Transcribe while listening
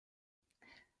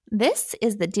This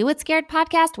is the Do It Scared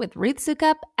podcast with Ruth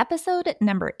Soukup, episode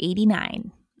number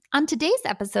 89. On today's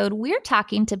episode, we're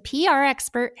talking to PR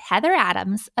expert Heather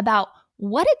Adams about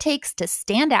what it takes to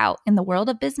stand out in the world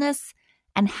of business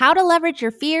and how to leverage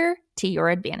your fear to your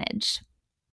advantage.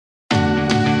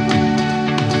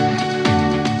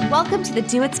 Welcome to the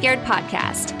Do It Scared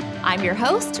podcast. I'm your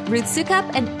host, Ruth Soukup,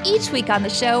 and each week on the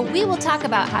show, we will talk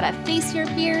about how to face your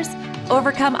fears,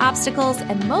 overcome obstacles,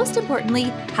 and most importantly,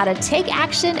 how to take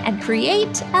action and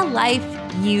create a life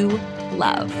you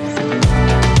love.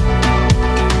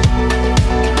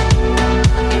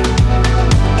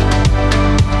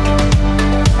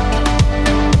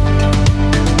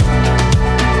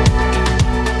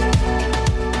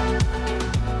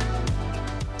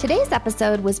 Today's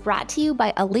episode was brought to you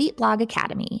by Elite Blog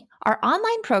Academy, our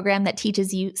online program that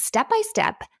teaches you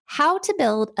step-by-step how to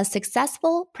build a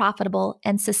successful, profitable,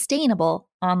 and sustainable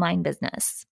online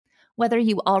business. Whether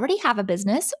you already have a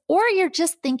business or you're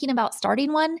just thinking about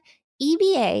starting one,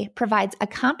 EBA provides a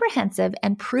comprehensive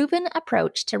and proven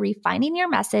approach to refining your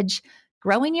message,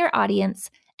 growing your audience,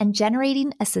 and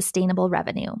generating a sustainable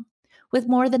revenue. With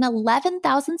more than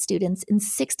 11,000 students in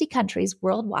 60 countries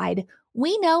worldwide,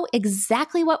 we know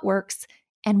exactly what works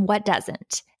and what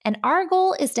doesn't, and our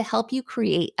goal is to help you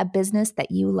create a business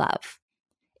that you love.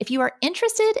 If you are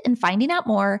interested in finding out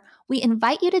more, we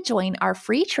invite you to join our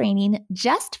free training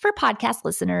just for podcast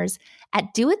listeners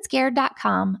at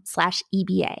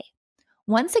doitscared.com/EBA.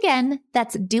 Once again,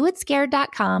 that's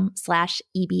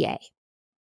doitscared.com/EBA.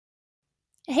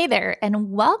 Hey there,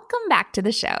 and welcome back to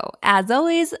the show. As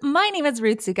always, my name is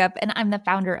Ruth Soukup, and I'm the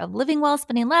founder of Living Well,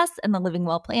 Spending Less and the Living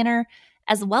Well Planner,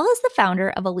 as well as the founder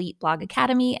of Elite Blog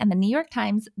Academy and the New York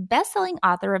Times bestselling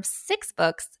author of 6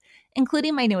 books,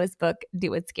 including my newest book,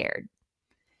 Do It Scared.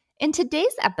 In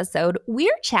today's episode,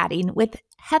 we're chatting with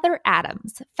Heather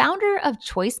Adams, founder of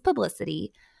Choice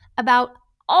Publicity, about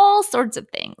all sorts of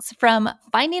things, from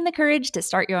finding the courage to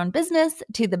start your own business,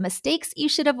 to the mistakes you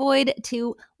should avoid,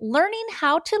 to learning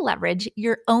how to leverage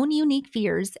your own unique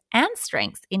fears and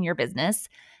strengths in your business,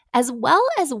 as well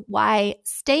as why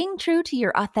staying true to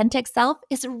your authentic self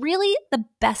is really the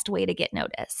best way to get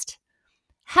noticed.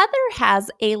 Heather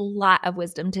has a lot of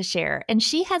wisdom to share, and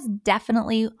she has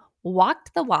definitely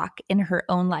walked the walk in her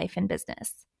own life and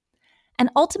business. And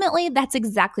ultimately, that's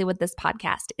exactly what this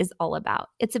podcast is all about.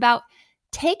 It's about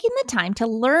taking the time to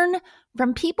learn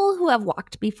from people who have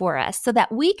walked before us so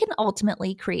that we can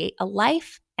ultimately create a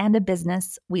life and a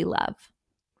business we love.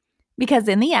 Because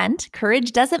in the end,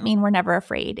 courage doesn't mean we're never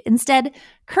afraid. Instead,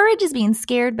 courage is being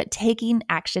scared but taking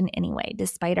action anyway,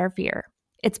 despite our fear.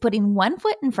 It's putting one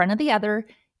foot in front of the other,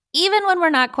 even when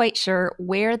we're not quite sure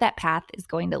where that path is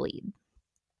going to lead.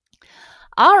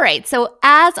 All right, so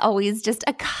as always, just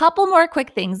a couple more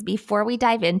quick things before we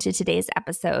dive into today's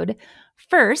episode.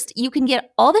 First, you can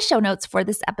get all the show notes for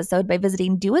this episode by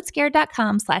visiting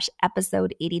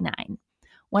doitscared.com/episode 89.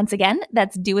 Once again,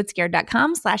 that's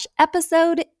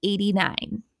doitscared.com/episode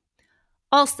 89.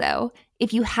 Also,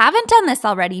 if you haven't done this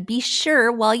already, be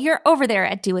sure while you're over there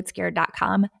at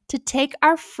doitscared.com to take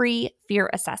our free fear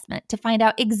assessment to find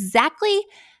out exactly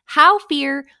how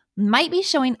fear might be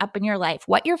showing up in your life,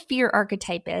 what your fear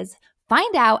archetype is,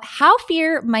 find out how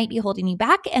fear might be holding you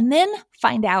back, and then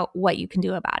find out what you can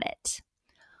do about it.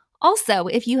 Also,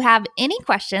 if you have any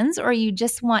questions or you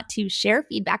just want to share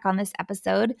feedback on this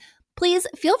episode, please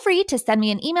feel free to send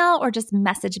me an email or just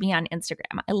message me on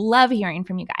Instagram. I love hearing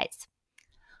from you guys.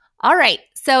 All right,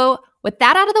 so with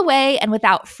that out of the way and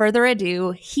without further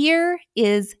ado, here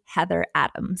is Heather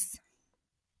Adams.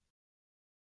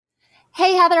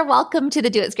 Hey, Heather, welcome to the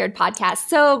Do It Scared podcast.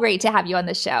 So great to have you on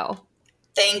the show.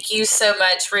 Thank you so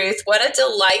much, Ruth. What a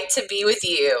delight to be with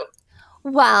you.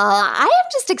 Well, I am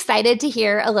just excited to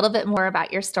hear a little bit more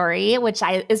about your story, which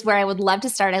is where I would love to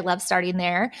start. I love starting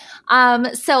there.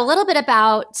 So a little bit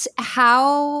about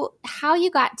how you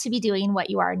got to be doing what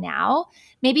you are now.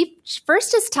 Maybe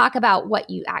first just talk about what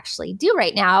you actually do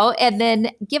right now, and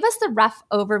then give us the rough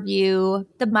overview,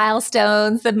 the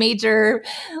milestones, the major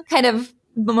kind of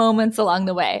moments along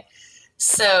the way.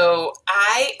 So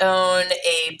I own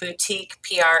a boutique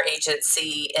PR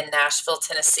agency in Nashville,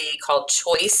 Tennessee called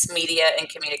Choice Media and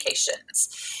Communications.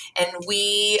 And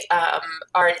we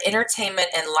are an entertainment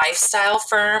and lifestyle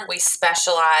firm. We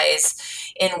specialize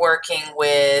in working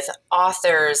with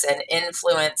authors and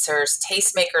influencers,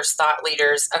 tastemakers, thought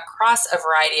leaders across a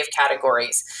variety of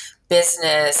categories: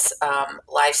 business,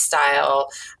 lifestyle,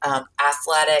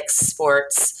 athletics,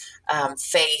 sports,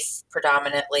 faith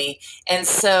predominantly. And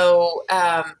so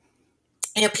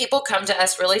people come to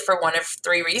us really for one of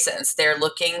three reasons. They're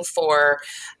looking for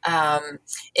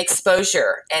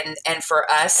exposure, and for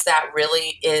us, that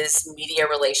really is media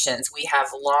relations. We have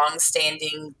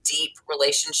long-standing, deep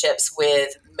relationships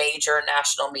with major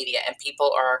national media, and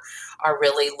people are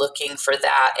really looking for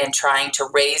that and trying to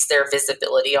raise their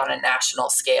visibility on a national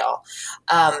scale.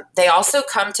 They also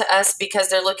come to us because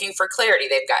they're looking for clarity.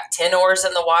 They've got 10 oars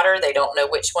in the water. They don't know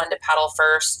which one to paddle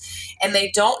first, and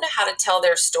they don't know how to tell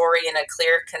their story in a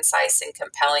clear, concise, and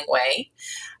compelling way.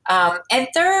 And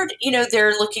third,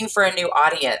 they're looking for a new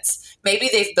audience. Maybe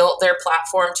they've built their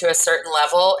platform to a certain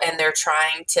level and they're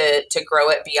trying to grow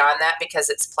it beyond that because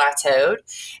it's plateaued.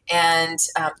 And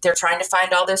they're trying to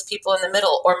find all those people in the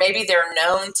middle. Or maybe they're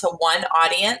known to one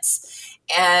audience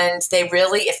and they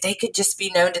really, if they could just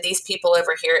be known to these people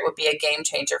over here, it would be a game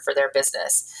changer for their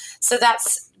business. So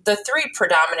that's the three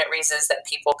predominant reasons that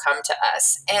people come to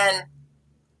us. And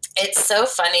it's so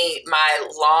funny, my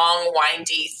long,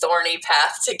 windy, thorny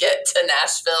path to get to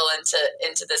Nashville and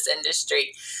into this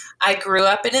industry. I grew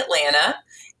up in Atlanta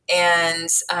and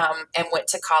went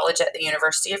to college at the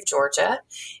University of Georgia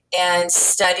and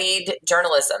studied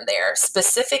journalism there,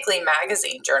 specifically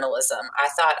magazine journalism. I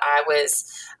thought I was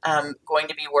going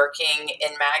to be working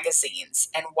in magazines.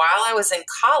 And while I was in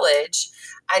college,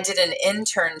 I did an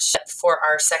internship for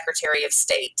our Secretary of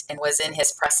State and was in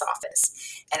his press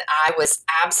office. And I was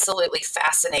absolutely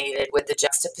fascinated with the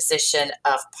juxtaposition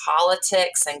of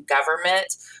politics and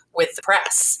government with the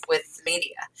press, with the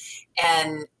media,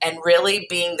 and really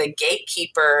being the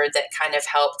gatekeeper that kind of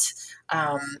helped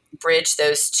bridge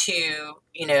those two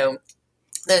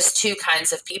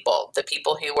kinds of people, the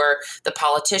people who were the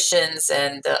politicians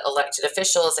and the elected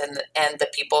officials and the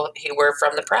people who were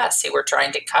from the press who were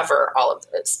trying to cover all of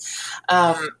this.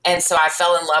 And so I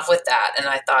fell in love with that. And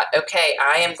I thought, okay,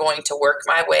 I am going to work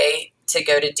my way to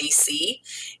go to DC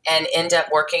and end up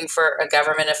working for a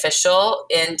government official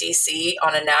in DC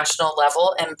on a national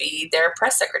level and be their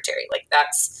press secretary. Like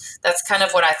that's kind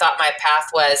of what I thought my path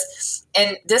was.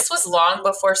 And this was long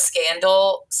before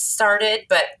Scandal started,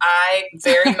 but I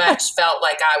very much felt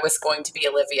like I was going to be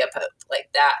Olivia Pope, like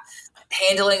that,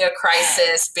 handling a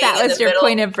crisis, being that was in the your middle.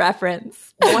 Point of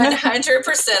reference.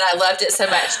 100%. I loved it so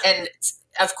much. And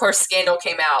of course, Scandal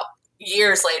came out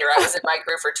years later. I was in my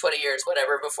career for 20 years,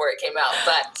 whatever, before it came out.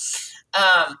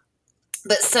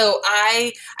 But so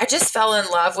I just fell in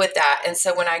love with that. And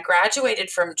so when I graduated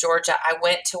from Georgia, I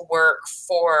went to work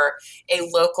for a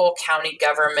local county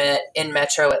government in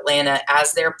Metro Atlanta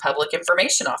as their public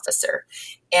information officer.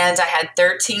 And I had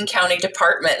 13 county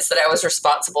departments that I was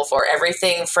responsible for,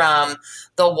 everything from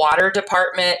the water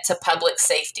department to public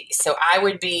safety. So I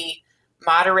would be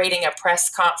moderating a press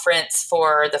conference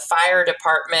for the fire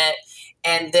department.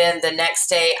 And then the next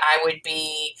day I would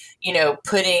be,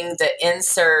 putting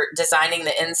designing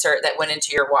the insert that went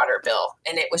into your water bill.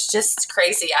 And it was just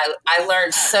crazy. I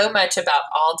learned so much about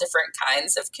all different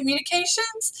kinds of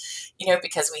communications,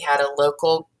 because we had a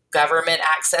local government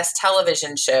access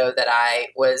television show that I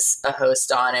was a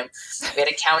host on, and we had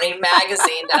a county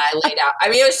magazine that I laid out. I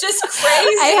mean, it was just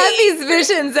crazy. I have these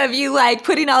visions of you like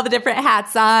putting all the different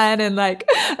hats on and like,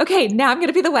 okay, now I'm going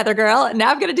to be the weather girl. And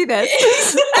now I'm going to do this.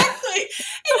 Exactly.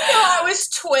 I was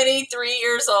 22, 23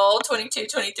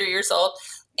 years old.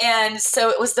 And so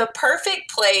it was the perfect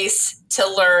place to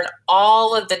learn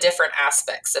all of the different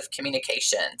aspects of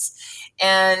communications.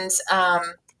 And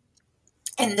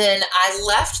then I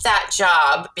left that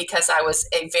job because I was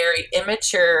a very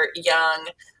immature, young,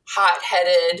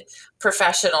 hot-headed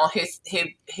professional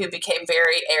who became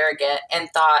very arrogant and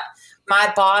thought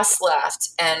my boss left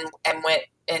and went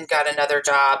and got another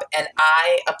job, and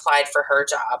I applied for her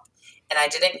job and I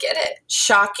didn't get it.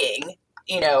 Shocking.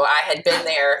 I had been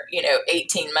there,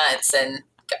 18 months and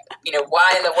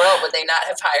why in the world would they not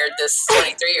have hired this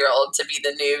 23-year-old to be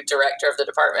the new director of the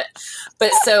department?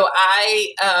 But so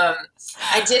I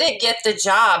didn't get the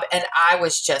job and I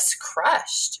was just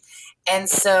crushed. And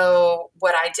so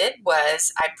what I did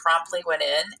was I promptly went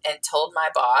in and told my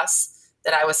boss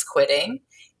that I was quitting,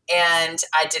 and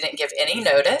I didn't give any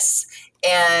notice,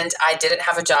 and I didn't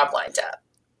have a job lined up.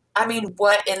 I mean,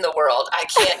 what in the world? I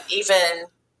can't even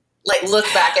look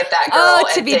back at that girl.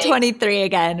 To be 23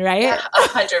 again, right?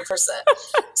 100%.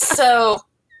 So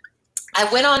I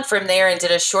went on from there and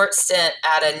did a short stint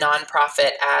at a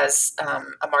nonprofit as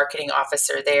a marketing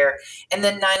officer there. And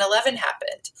then 9/11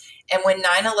 happened. And when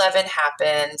 9/11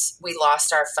 happened, we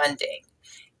lost our funding.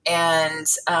 And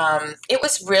it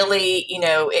was really,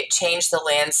 it changed the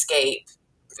landscape,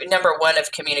 number one,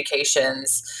 of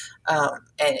communications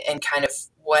and kind of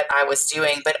what I was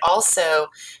doing, but also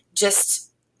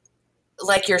just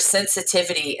like your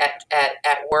sensitivity at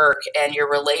work and your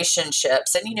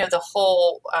relationships, and the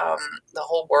whole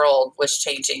world was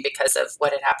changing because of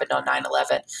what had happened on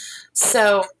 9/11.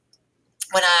 So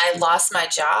when I lost my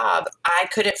job, I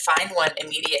couldn't find one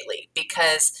immediately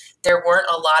because there weren't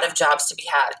a lot of jobs to be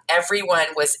had. Everyone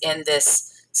was in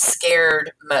this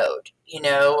scared mode,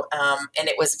 and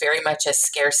it was very much a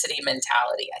scarcity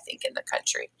mentality, I think, in the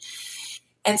country.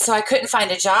 And so I couldn't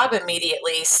find a job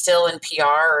immediately, still in PR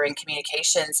or in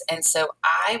communications. And so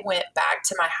I went back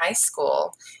to my high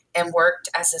school and worked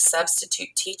as a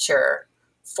substitute teacher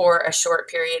for a short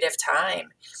period of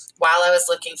time while I was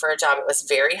looking for a job. It was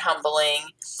very humbling,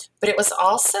 but it was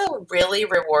also really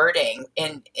rewarding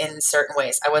in certain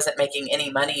ways. I wasn't making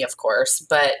any money, of course,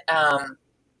 but I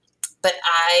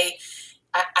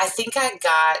think I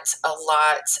got a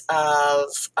lot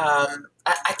of,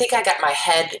 I think I got my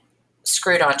head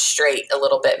screwed on straight a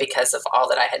little bit because of all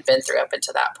that I had been through up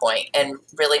until that point. And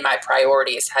really my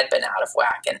priorities had been out of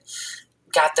whack and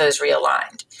got those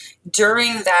realigned.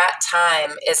 During that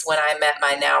time is when I met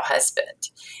my now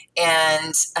husband.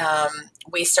 And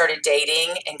we started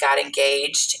dating and got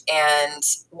engaged. And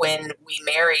when we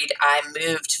married, I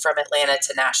moved from Atlanta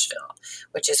to Nashville,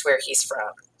 which is where he's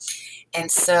from.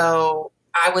 And so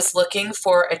I was looking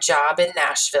for a job in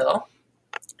Nashville,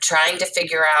 trying to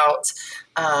figure out,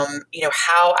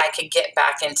 how I could get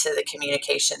back into the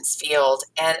communications field.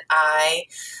 And I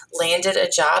landed a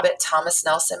job at Thomas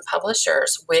Nelson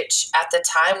Publishers, which at the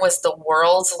time was the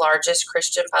world's largest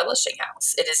Christian publishing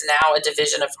house. It is now a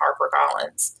division of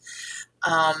HarperCollins.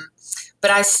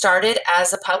 But I started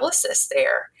as a publicist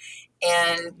there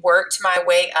and worked my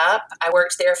way up. I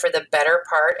worked there for the better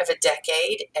part of a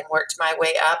decade and worked my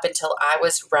way up until I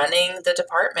was running the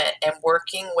department and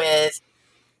working with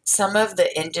some of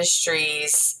the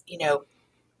industry's,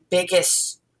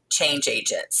 biggest change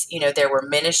agents. There were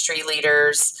ministry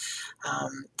leaders,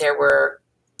 there were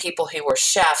people who were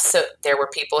chefs, so there were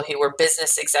people who were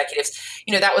business executives.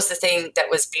 That was the thing that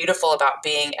was beautiful about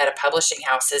being at a publishing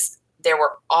house is there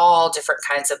were all different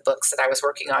kinds of books that I was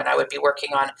working on. I would be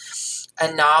working on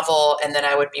a novel, and then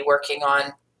I would be working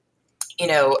on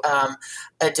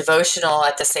a devotional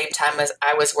at the same time as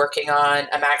I was working on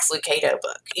a Max Lucado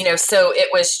book, so it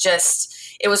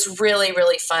was really,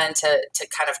 really fun to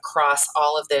kind of cross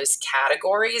all of those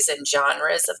categories and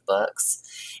genres of books.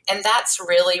 And that's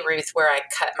really, Ruth, where I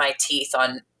cut my teeth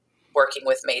on working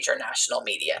with major national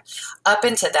media. Up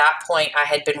until that point, I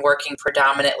had been working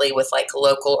predominantly with like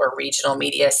local or regional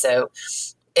media. So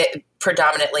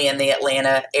predominantly in the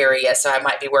Atlanta area. So I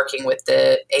might be working with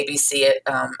the ABC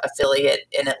affiliate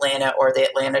in Atlanta or the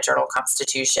Atlanta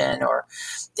Journal-Constitution or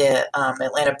the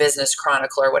Atlanta Business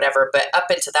Chronicle or whatever. But up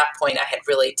until that point, I had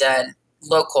really done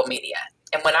local media.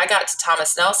 And when I got to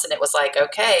Thomas Nelson, it was like,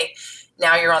 okay,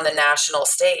 now you're on the national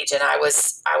stage. And I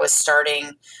was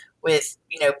starting with,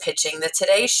 pitching the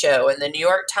Today Show and the New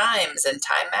York Times and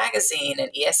Time Magazine and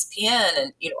ESPN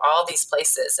and, all these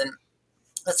places. And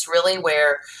that's really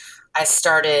where I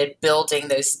started building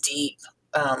those deep,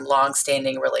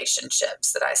 long-standing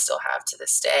relationships that I still have to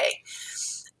this day.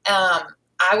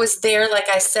 I was there, like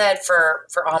I said, for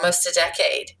almost a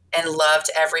decade and loved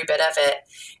every bit of it.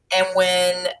 And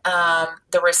when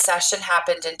the recession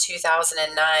happened in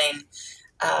 2009,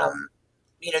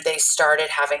 they started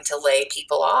having to lay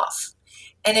people off.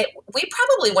 And we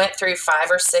probably went through 5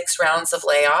 or 6 rounds of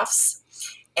layoffs.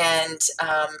 And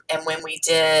when we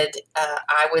did,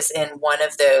 I was in one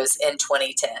of those in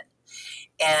 2010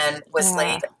 and was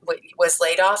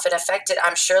laid off and affected.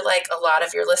 I'm sure like a lot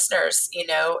of your listeners,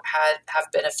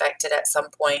 have been affected at some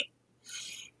point.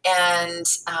 And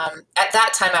at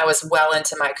that time I was well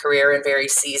into my career and very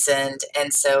seasoned.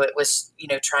 And so it was,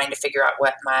 trying to figure out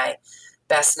what my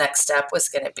best next step was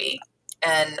going to be.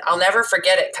 And I'll never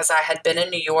forget it because I had been in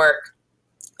New York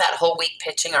that whole week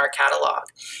pitching our catalog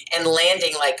and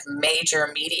landing like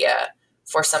major media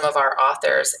for some of our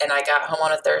authors. And I got home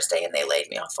on a Thursday and they laid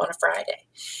me off on a Friday.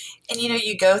 And,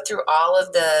 you go through all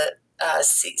of the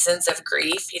seasons of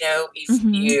grief,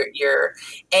 you're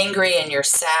angry and you're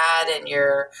sad and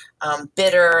you're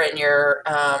bitter and you're,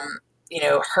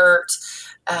 hurt.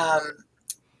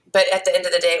 But at the end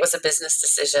of the day, it was a business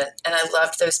decision. And I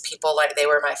loved those people like they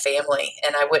were my family.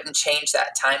 And I wouldn't change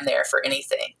that time there for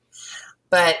anything.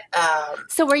 But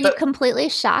so were you completely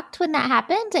shocked when that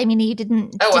happened? I mean, you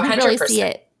didn't really see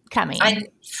it coming.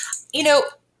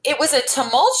 It was a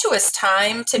tumultuous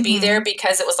time to be there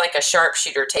because it was like a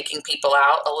sharpshooter taking people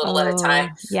out a little at a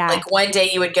time. Yeah. Like one day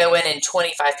you would go in and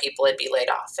 25 people would be laid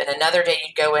off. And another day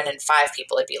you'd go in and 5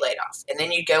 people would be laid off. And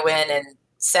then you'd go in and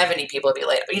 70 people would be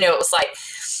laid off.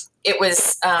 It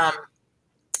was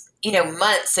like,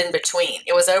 months in between.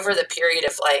 It was over the period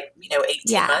of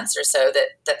 18 months or so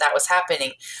that was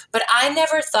happening. But I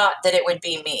never thought that it would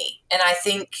be me. And I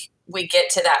think we get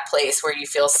to that place where you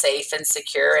feel safe and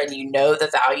secure and the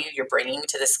value you're bringing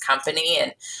to this company.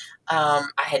 And I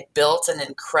had built an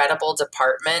incredible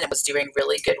department and was doing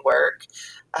really good work.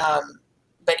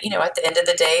 But at the end of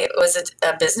the day, it was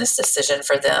a business decision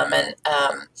for them. And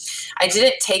I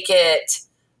didn't take it.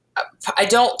 I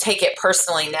don't take it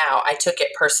personally now. I took it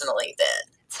personally then.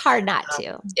 It's hard not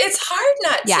to. It's hard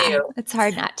not to. It's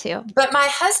hard not to. But my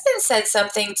husband said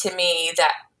something to me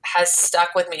that has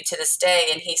stuck with me to this day.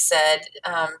 And he said,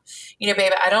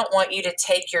 babe, I don't want you to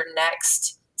take your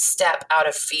next step out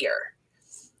of fear.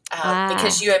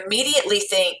 Because you immediately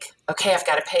think, okay, I've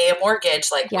got to pay a mortgage.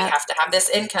 We have to have this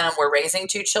income. We're raising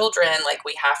 2 children.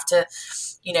 We have to,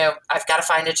 I've got to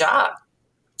find a job.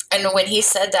 And when he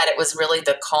said that, it was really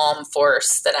the calm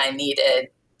force that I needed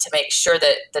to make sure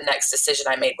that the next decision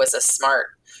I made was a smart,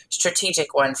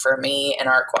 strategic one for me and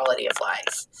our quality of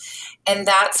life. And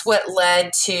that's what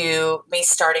led to me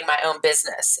starting my own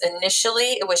business.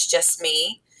 Initially, it was just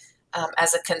me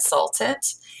as a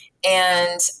consultant.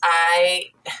 And I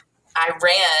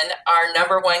ran our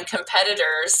number 1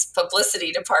 competitor's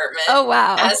publicity department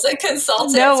as a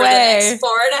consultant the next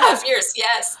 4.5 years.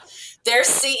 Yes. Their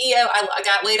CEO, I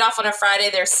got laid off on a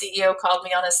Friday. Their CEO called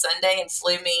me on a Sunday and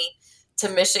flew me to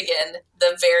Michigan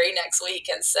the very next week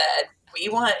and said, we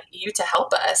want you to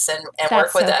help us and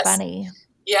work with us. That's so funny.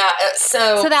 Yeah.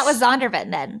 So that was Zondervan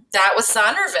then. That was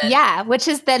Zondervan. Yeah. Which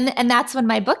is then, and that's when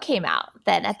my book came out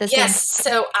then at the same time. Yes.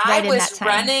 So I was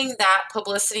running that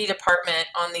publicity department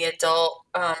on the adult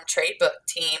trade book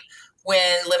team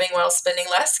when Living Well, Spending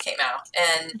Less came out.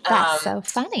 And that's so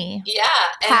funny. Yeah.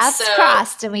 Paths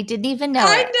crossed and we didn't even know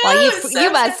it. Well,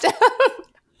 you must have.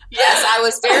 Yes, I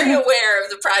was very aware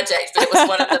of the project, but it was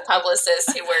one of the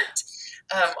publicists who worked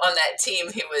on that team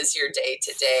who was your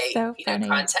day-to-day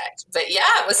contact. But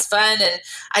yeah, it was fun. And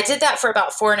I did that for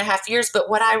about 4.5 years.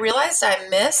 But what I realized I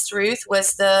missed, Ruth,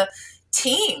 was the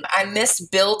team. I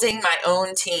missed building my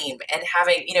own team and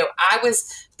having, I was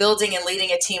building and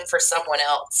leading a team for someone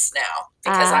else now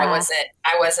because I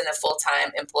wasn't a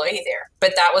full-time employee there.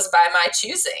 But that was by my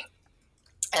choosing.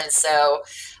 And so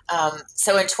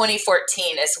in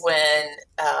 2014 is when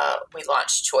we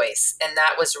launched Choice. And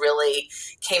that was really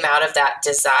came out of that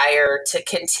desire to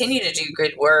continue to do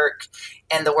good work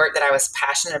and the work that I was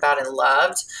passionate about and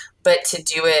loved, but to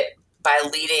do it by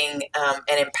leading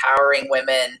and empowering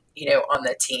women, on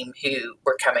the team who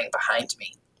were coming behind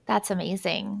me. That's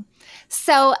amazing.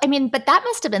 So, but that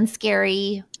must have been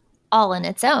scary all in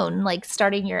its own,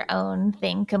 starting your own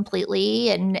thing completely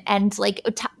and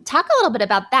talk a little bit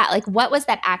about that. What was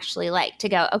that actually like to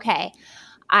go, okay,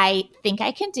 I think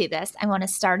I can do this. I want to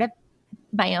start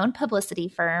my own publicity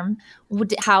firm.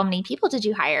 How many people did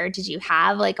you hire? Did you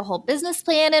have a whole business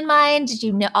plan in mind? Did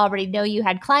you already know you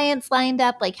had clients lined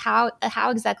up? How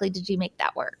exactly did you make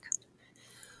that work?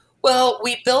 Well,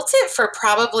 we built it for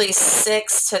probably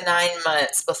 6 to 9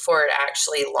 months before it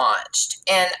actually launched.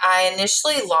 And I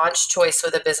initially launched Choice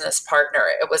with a business partner.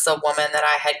 It was a woman that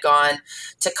I had gone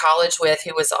to college with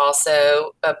who was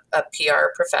also a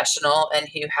PR professional and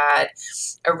who had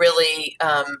a really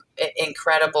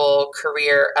incredible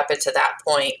career up until that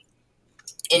point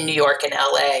in New York and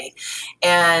LA.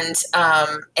 And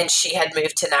she had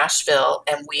moved to Nashville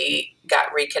and we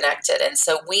got reconnected. And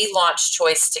so we launched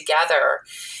Choice together.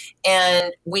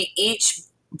 And we each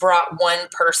brought one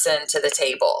person to the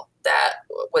table that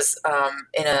was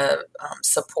in a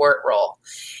support role.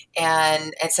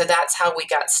 And so that's how we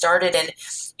got started. And,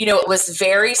 it was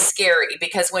very scary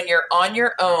because when you're on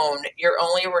your own, you're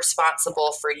only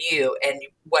responsible for you and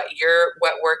what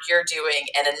work you're doing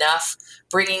and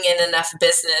bringing in enough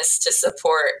business to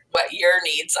support what your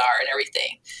needs are and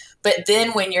everything. But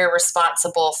then when you're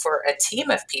responsible for a team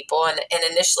of people, and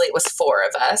initially it was 4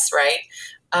 of us, right?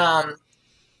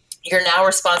 You're now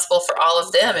responsible for all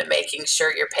of them and making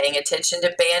sure you're paying attention to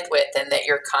bandwidth and that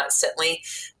you're constantly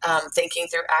thinking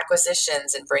through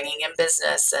acquisitions and bringing in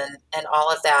business and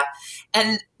all of that.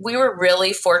 And we were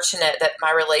really fortunate that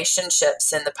my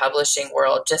relationships in the publishing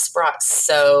world just brought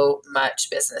so much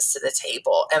business to the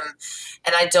table.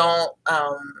 And I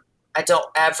don't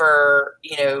ever,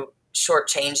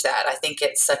 shortchange that. I think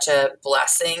it's such a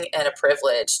blessing and a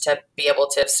privilege to be able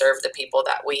to have served the people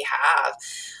that we have.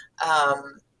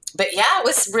 But yeah, it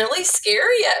was really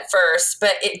scary at first,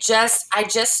 but I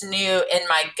just knew in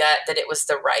my gut that it was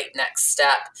the right next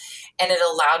step. And it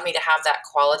allowed me to have that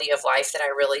quality of life that I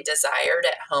really desired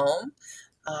at home.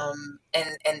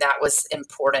 And that was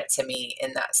important to me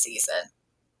in that season.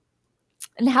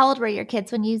 And how old were your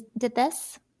kids when you did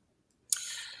this?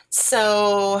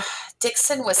 So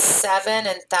Dixon was 7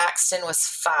 and Thaxton was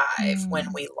 5 when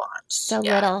Mm, we launched. so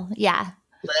Yeah, little. Yeah.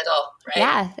 little, right?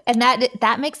 Yeah. And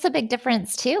that makes a big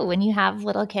difference too when you have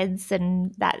little kids,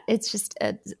 and that it's just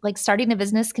like starting a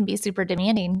business can be super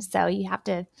demanding. So you have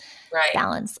to Right.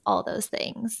 balance all those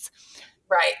things.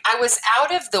 Right. I was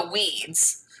out of the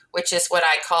weeds, which is what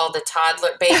I call the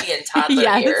toddler, baby and toddler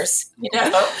Yes. years.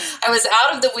 I was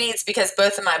out of the weeds because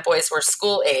both of my boys were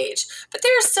school age, but they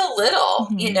were still little,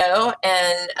 Mhm.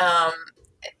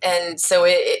 and so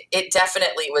it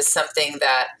definitely was something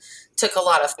that took a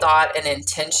lot of thought and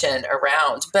intention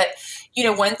around. But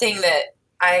one thing that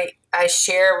I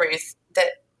share, Ruth,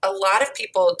 that a lot of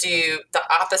people do the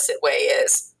opposite way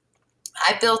is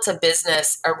I built a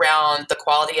business around the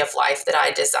quality of life that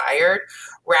I desired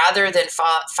rather than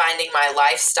finding my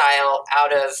lifestyle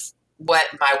out of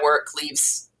what my work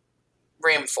leaves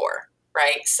room for.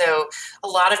 Right. So a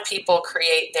lot of people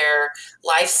create their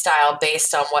lifestyle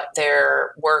based on what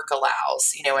their work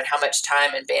allows, and how much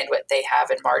time and bandwidth they have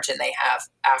and margin they have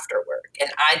after work. And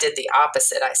I did the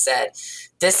opposite. I said,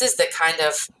 this is the kind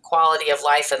of quality of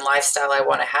life and lifestyle I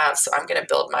want to have. So I'm going to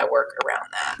build my work around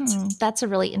that. That's a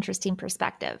really interesting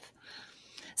perspective.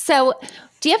 So,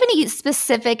 do you have any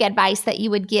specific advice that you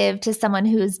would give to someone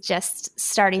who's just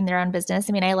starting their own business?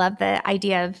 I mean, I love the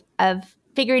idea of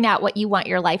figuring out what you want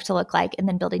your life to look like and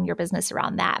then building your business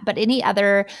around that. But any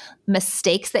other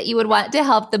mistakes that you would want to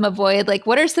help them avoid? Like,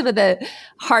 what are some of the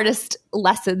hardest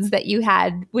lessons that you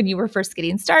had when you were first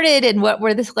getting started? And what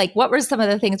were some of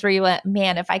the things where you went,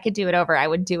 man, if I could do it over, I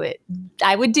would do it.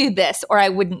 I would do this, or I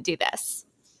wouldn't do this.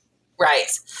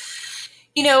 Right.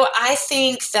 I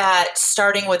think that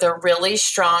starting with a really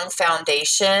strong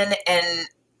foundation and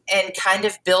kind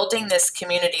of building this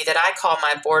community that I call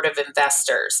my board of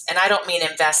investors. And I don't mean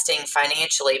investing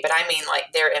financially, but I mean like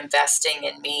they're investing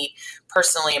in me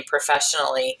personally and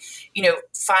professionally.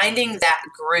 Finding that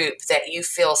group that you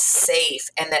feel safe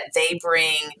and that they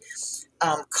bring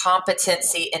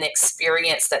competency and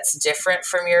experience that's different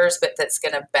from yours, but that's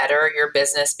going to better your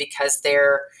business because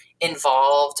they're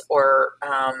involved or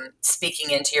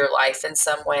speaking into your life in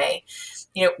some way.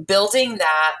 Building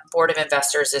that board of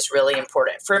investors is really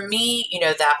important. For me,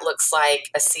 that looks like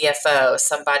a CFO,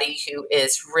 somebody who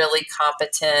is really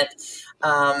competent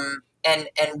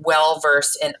and well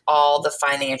versed in all the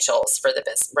financials for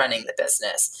running the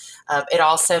business. It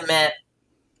also meant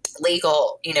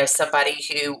legal, somebody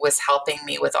who was helping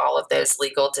me with all of those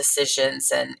legal decisions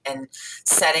and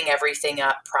setting everything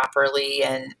up properly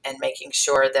and making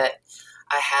sure that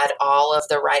I had all of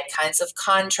the right kinds of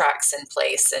contracts in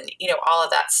place and, all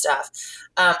of that stuff.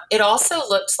 It also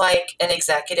looked like an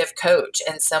executive coach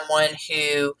and someone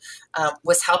who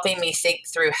was helping me think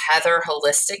through Heather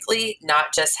holistically,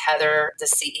 not just Heather, the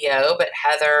CEO, but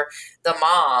Heather, the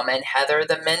mom, and Heather,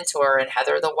 the mentor, and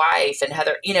Heather, the wife, and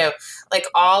Heather, like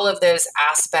all of those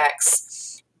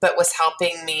aspects, but was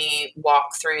helping me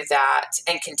walk through that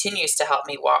and continues to help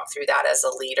me walk through that as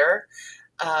a leader.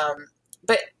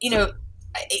 But,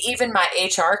 even my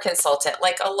HR consultant,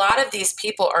 like a lot of these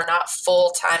people are not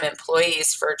full-time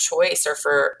employees for Choice or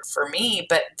for me,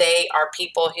 but they are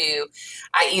people who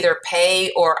I either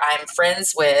pay or I'm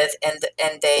friends with,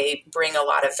 and they bring a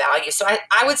lot of value. So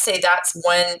I would say that's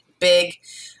one big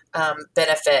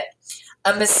benefit.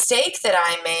 A mistake that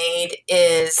I made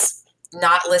is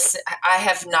not listen. I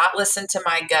have not listened to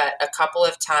my gut a couple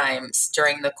of times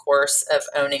during the course of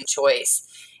owning Choice.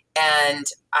 And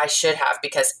I should have,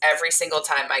 because every single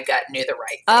time my gut knew the right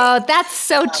thing. Oh, that's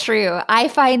so true. I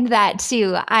find that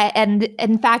too. And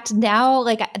in fact, now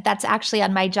like that's actually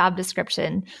on my job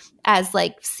description as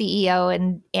like CEO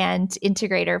and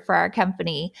integrator for our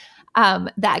company.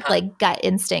 That like gut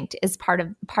instinct is part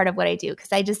of what I do,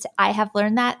 because I have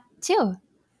learned that too.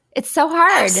 It's so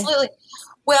hard. Absolutely.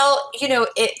 Well,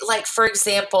 it, like, for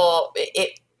example,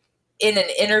 in an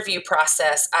interview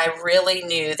process, I really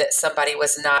knew that somebody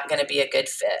was not going to be a good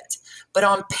fit. But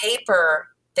on paper,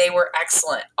 they were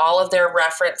excellent. All of their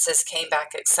references came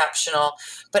back exceptional.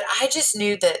 But I just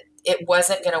knew that it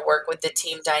wasn't going to work with the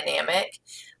team dynamic.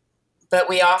 But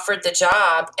we offered the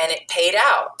job and it paid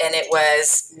out. And it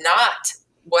was not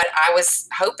what I was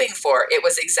hoping for. It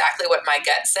was exactly what my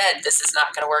gut said. This is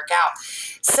not going to work out.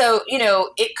 So,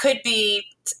 it could be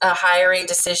a hiring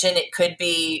decision. It could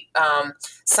be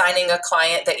signing a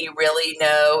client that you really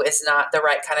know is not the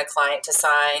right kind of client to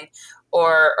sign,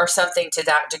 or something to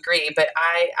that degree. But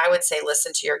I would say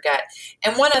listen to your gut.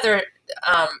 And one other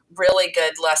really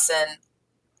good lesson,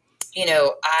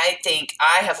 I think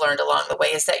I have learned along the way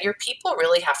is that your people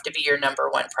really have to be your number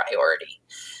one priority.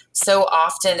 So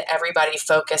often everybody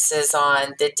focuses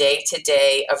on the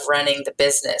day-to-day of running the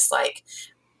business, like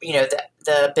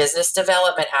the business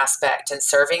development aspect and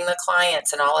serving the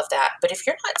clients and all of that. But if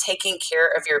you're not taking care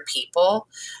of your people,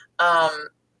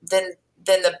 then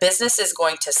the business is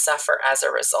going to suffer as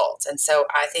a result. And so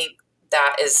I think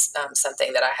that is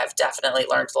something that I have definitely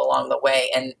learned along the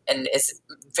way, and is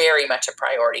very much a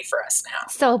priority for us now.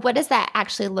 So what does that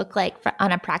actually look like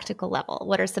on a practical level?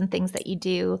 What are some things that you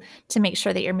do to make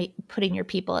sure that you're putting your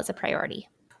people as a priority?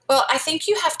 Well, I think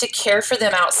you have to care for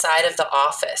them outside of the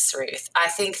office, Ruth. I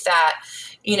think that,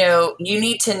 you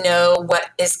need to know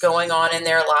what is going on in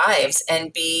their lives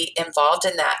and be involved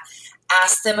in that.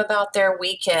 Ask them about their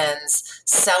weekends,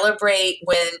 celebrate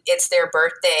when it's their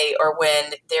birthday or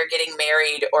when they're getting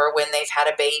married or when they've had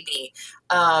a baby.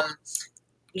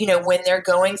 When they're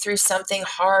going through something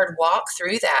hard, walk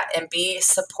through that and be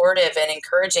supportive and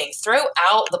encouraging. Throw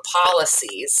out the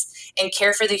policies and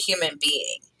care for the human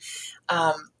being.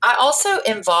 I also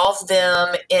involve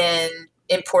them in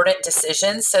important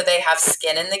decisions so they have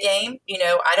skin in the game.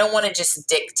 I don't want to just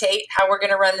dictate how we're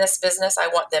going to run this business. I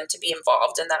want them to be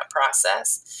involved in that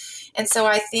process. And so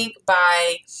I think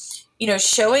by,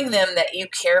 showing them that you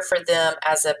care for them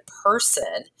as a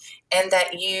person and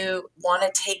that you want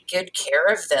to take good care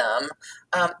of them,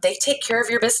 they take care of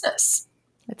your business.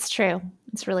 It's true.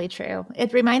 It's really true.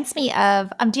 It reminds me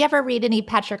of, do you ever read any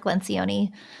Patrick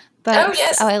Lencioni books? Oh,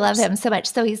 yes. Oh, I love him so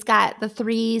much. So he's got The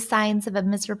 3 Signs of a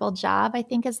Miserable Job, I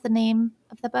think is the name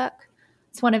of the book.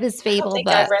 It's one of his fable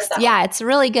books. I've read that. Yeah, it's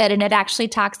really good. And it actually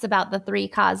talks about the 3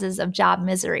 causes of job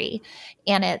misery.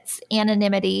 And it's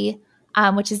anonymity,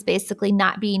 which is basically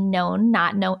not being known,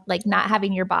 not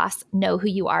having your boss know who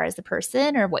you are as a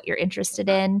person or what you're interested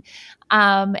in.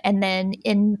 And then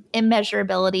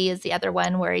immeasurability is the other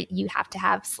one, where you have to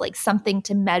have like something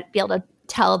to be able to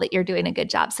tell that you're doing a good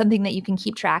job, something that you can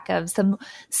keep track of,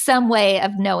 some way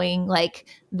of knowing like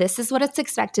this is what it's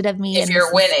expected of me. If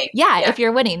you're winning. If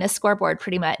you're winning, a scoreboard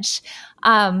pretty much.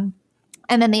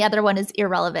 And then the other one is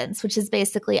irrelevance, which is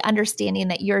basically understanding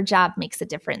that your job makes a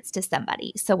difference to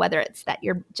somebody. So whether it's that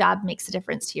your job makes a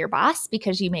difference to your boss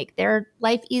because you make their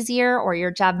life easier, or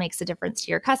your job makes a difference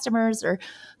to your customers or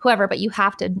whoever, but you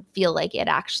have to feel like it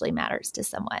actually matters to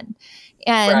someone.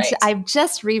 And right. I've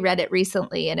just reread it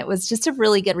recently, and it was just a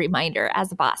really good reminder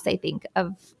as a boss, I think,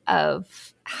 of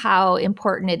how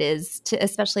important it is to,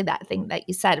 especially that thing that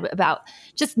you said about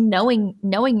just knowing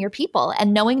your people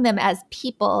and knowing them as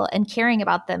people and caring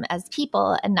about them as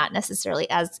people, and not necessarily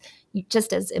as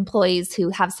just as employees who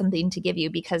have something to give you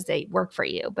because they work for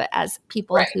you, but as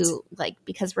people right. who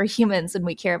because we're humans and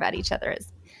we care about each other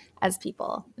as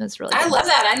people. It was really good. I love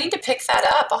that. I need to pick that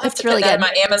up. I'll have to put that in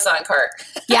my Amazon cart.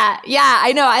 Yeah,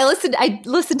 I know. I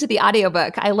listened to the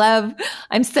audiobook.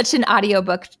 I'm such an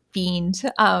audiobook fiend.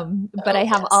 But I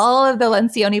have all of the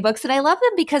Lencioni books, and I love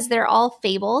them because they're all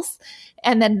fables,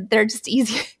 and then they're just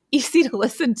easy to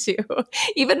listen to.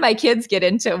 Even my kids get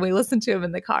into them. We listen to them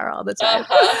in the car all the time.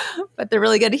 But they're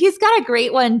really good. He's got a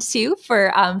great one too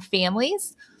for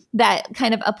families that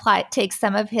kind of takes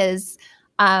some of his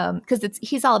because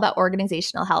he's all about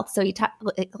organizational health. So he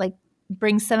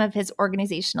brings some of his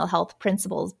organizational health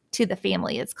principles to the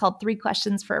family. It's called 3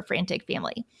 Questions for a Frantic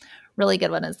Family. Really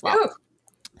good one as well. Ooh.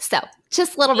 So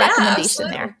just a little recommendation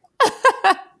there.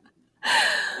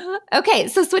 Okay,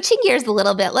 so switching gears a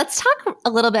little bit, let's talk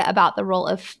a little bit about the role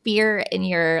of fear in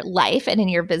your life and in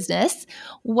your business.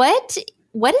 What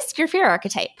is your fear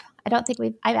archetype? I don't think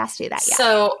I've asked you that yet.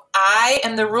 So I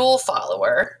am the rule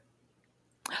follower.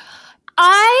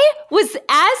 I was,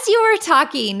 as you were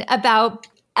talking about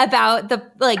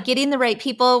the getting the right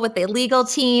people with the legal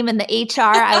team and the HR,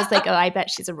 I was like, oh, I bet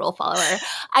she's a rule follower.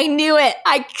 I knew it.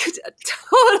 I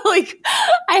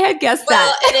had guessed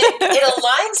that. And it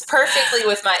aligns perfectly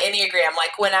with my Enneagram.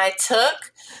 Like when I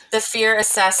took the fear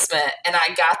assessment and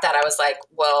I got that, I was like,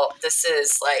 well, this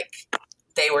is like,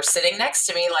 they were sitting next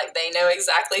to me, like they know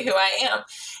exactly who I am.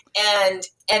 And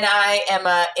I am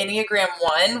a Enneagram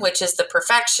 1, which is the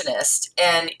perfectionist.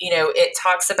 And, it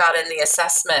talks about in the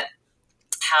assessment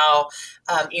how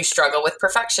you struggle with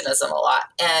perfectionism a lot.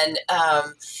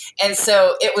 And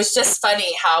so it was just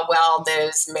funny how well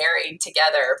those married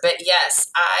together. But yes,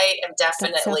 I am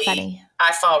definitely,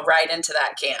 I fall right into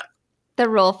that camp. The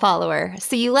rule follower.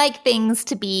 So you like things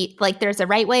to be like there's a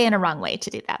right way and a wrong way to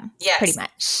do them. Yes. Pretty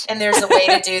much. And there's a way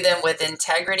to do them with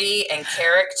integrity and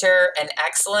character and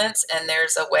excellence. And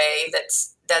there's a way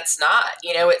that's not.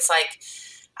 It's like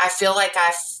I feel like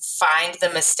I find the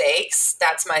mistakes.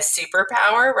 That's my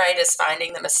superpower, right? Is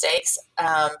finding the mistakes.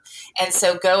 And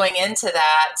so going into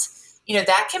that,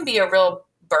 that can be a real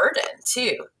burden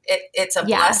too. It's a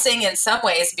blessing in some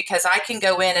ways because I can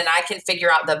go in and I can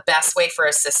figure out the best way for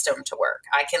a system to work.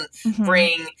 I can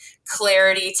bring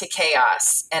clarity to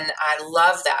chaos. And I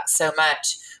love that so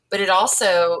much. But it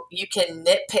also, you can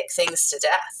nitpick things to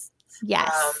death.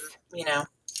 Yes. You know.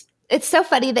 It's so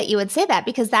funny that you would say that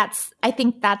because I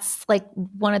think that's like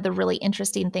one of the really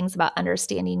interesting things about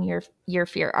understanding your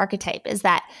fear archetype is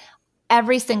that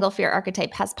every single fear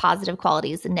archetype has positive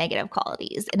qualities and negative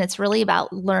qualities. And it's really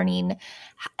about learning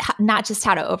not just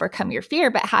how to overcome your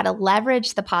fear, but how to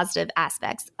leverage the positive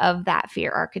aspects of that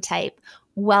fear archetype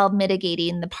while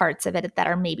mitigating the parts of it that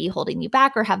are maybe holding you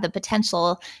back or have the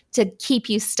potential to keep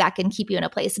you stuck and keep you in a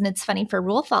place. And it's funny for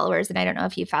rule followers, and I don't know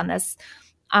if you found this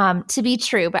to be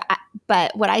true,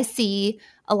 but what I see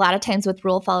a lot of times with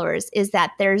rule followers is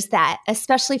that there's that,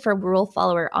 especially for rule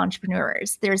follower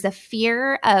entrepreneurs, there's a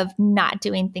fear of not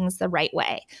doing things the right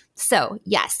way. So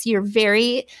yes, you're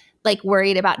very like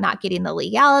worried about not getting the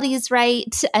legalities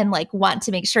right and like want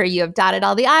to make sure you have dotted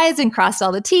all the I's and crossed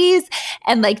all the T's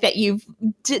and like that you've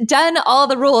done all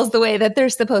the rules the way that they're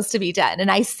supposed to be done. And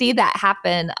I see that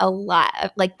happen a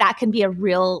lot. Like that can be a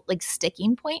real like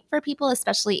sticking point for people,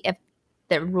 especially if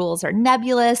the rules are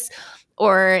nebulous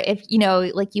or if, you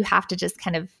know, like you have to just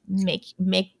kind of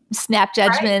make snap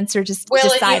judgments or just decide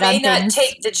on things. Well, you may not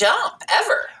take the jump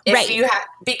ever if you have,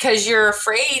 because you're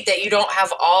afraid that you don't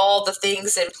have all the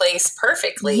things in place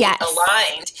perfectly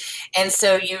aligned. And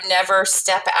so you never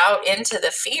step out into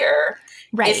the fear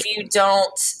if you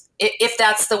don't, if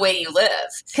that's the way you live.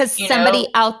 Because somebody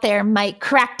out there might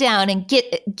crack down and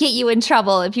get you in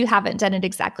trouble if you haven't done it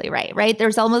exactly right?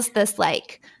 There's almost this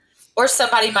like... Or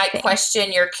somebody might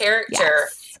question your character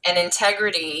and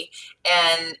integrity.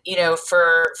 And, you know,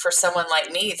 for someone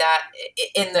like me that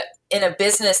in a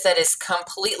business that is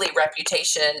completely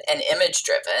reputation and image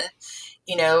driven,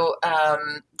 you know,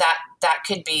 that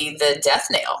could be the death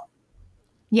nail.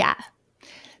 Yeah.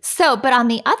 So, but on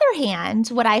the other hand,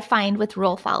 what I find with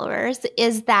rule followers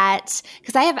is that,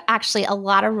 because I have actually a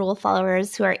lot of rule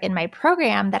followers who are in my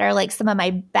program that are like some of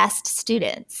my best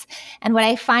students. And what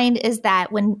I find is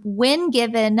that when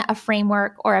given a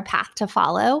framework or a path to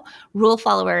follow, rule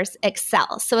followers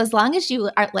excel. So as long as you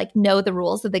are like know the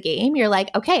rules of the game, you're like,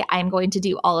 okay, I'm going to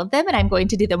do all of them and I'm going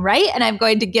to do them right and I'm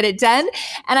going to get it done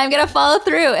and I'm going to follow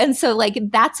through. And so like,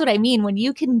 that's what I mean. When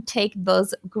you can take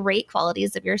those great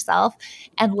qualities of yourself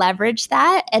and leverage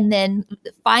that and then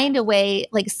find a way,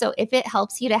 like, so if it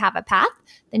helps you to have a path,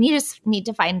 then you just need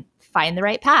to find the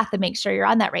right path and make sure you're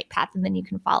on that right path and then you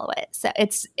can follow it. So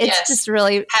it's just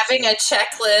really having a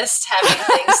checklist,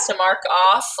 having things to mark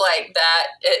off like that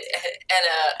and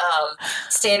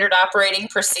a standard operating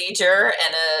procedure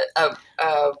and a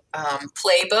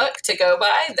playbook to go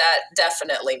by, that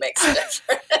definitely makes a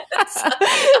difference.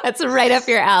 That's right up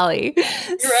your alley.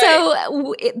 Right.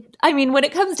 So, I mean, when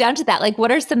it comes down to that, like what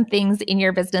are some things in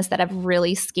your business that have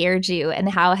really scared you and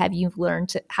how have you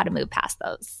learned how to move past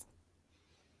those?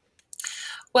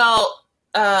 Well,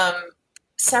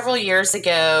 several years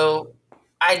ago,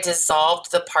 I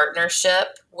dissolved the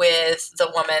partnership with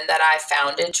the woman that I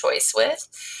founded Choice with.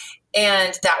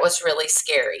 And that was really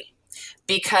scary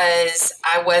because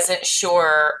I wasn't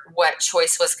sure what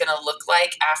Choice was going to look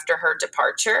like after her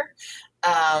departure.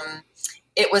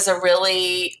 It was a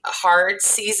really hard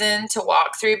season to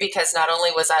walk through because not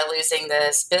only was I losing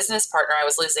this business partner, I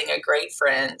was losing a great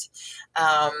friend.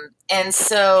 And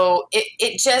so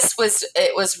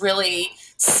it was really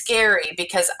scary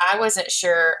because I wasn't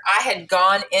sure. I had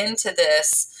gone into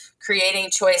this creating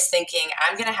Choice thinking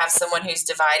I'm going to have someone who's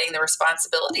dividing the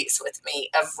responsibilities with me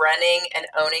of running and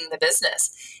owning the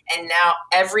business. And now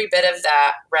every bit of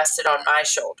that rested on my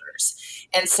shoulders.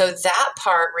 And so that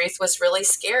part, Ruth, was really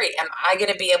scary. Am I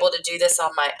going to be able to do this on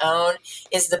my own?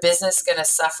 Is the business going to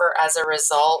suffer as a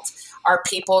result? Are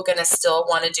people going to still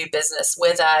want to do business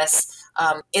with us?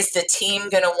 Is the team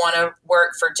going to want to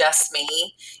work for just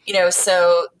me? You know,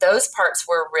 so those parts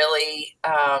were really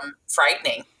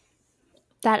frightening.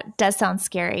 That does sound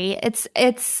scary.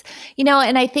 It's, you know,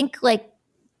 and I think like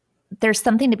there's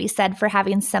something to be said for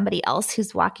having somebody else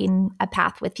who's walking a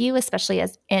path with you, especially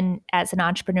as an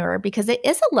entrepreneur, because it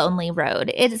is a lonely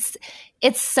road.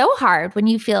 It's so hard when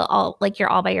you feel all like you're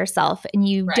all by yourself and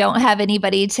you don't have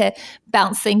anybody to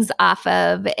bounce things off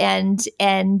of. And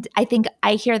I think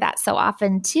I hear that so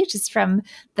often too, just from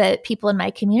the people in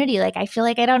my community. Like, I feel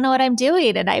like I don't know what I'm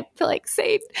doing. And I feel like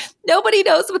saying nobody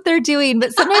knows what they're doing.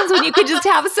 But sometimes when you could just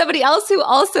have somebody else who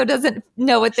also doesn't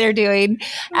know what they're doing,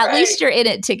 at least you're in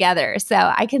it together. So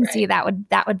I can see that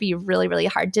would be really, really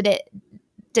hard. Did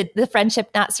the friendship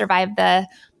not survive the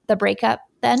breakup?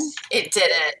 then? It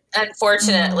didn't.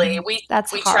 Unfortunately,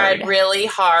 That's we hard. tried really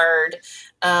hard,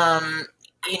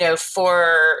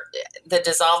 for the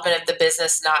dissolvement of the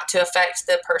business not to affect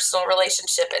the personal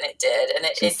relationship, and it did. And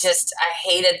it just I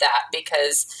hated that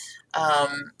because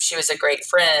she was a great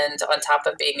friend on top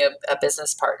of being a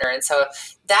business partner. And so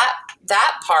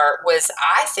that part was,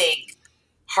 I think,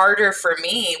 harder for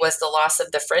me was the loss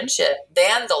of the friendship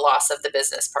than the loss of the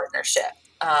business partnership.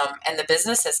 And the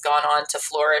business has gone on to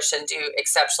flourish and do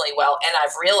exceptionally well. And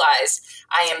I've realized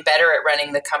I am better at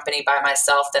running the company by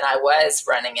myself than I was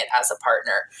running it as a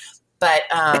partner. But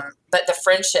the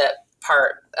friendship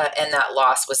part and that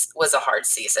loss was a hard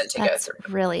season to go through.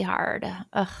 Really hard.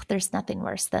 Ugh, there's nothing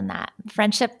worse than that.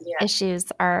 Friendship issues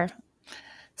are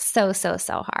so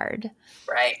hard.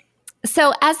 Right.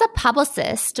 So as a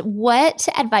publicist, what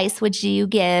advice would you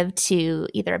give to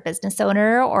either a business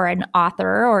owner or an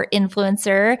author or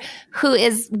influencer who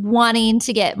is wanting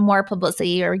to get more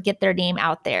publicity or get their name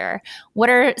out there?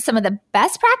 What are some of the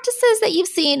best practices that you've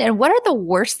seen, and what are the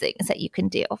worst things that you can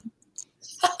do?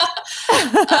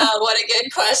 What a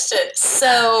good question.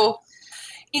 So,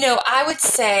 I would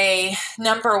say,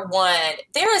 number one,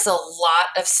 there is a lot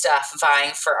of stuff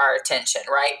vying for our attention,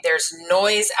 right? There's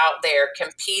noise out there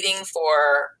competing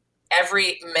for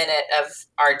every minute of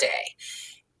our day.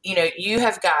 You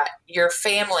have got your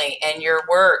family and your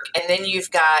work, and then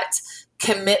you've got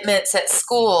commitments at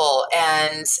school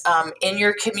and in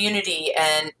your community,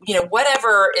 and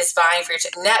whatever is vying for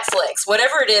your Netflix,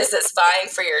 whatever it is that's vying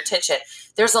for your attention.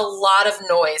 There's a lot of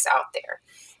noise out there.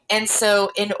 And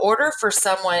so in order for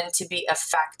someone to be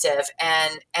effective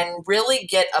and really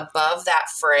get above that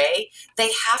fray,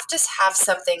 they have to have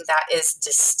something that is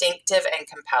distinctive and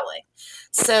compelling.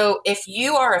 So if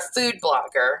you are a food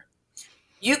blogger,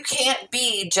 you can't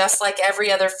be just like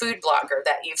every other food blogger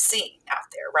that you've seen out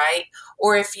there, right?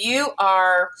 Or if you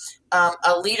are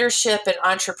a leadership and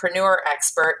entrepreneur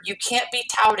expert, you can't be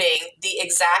touting the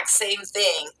exact same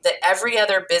thing that every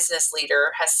other business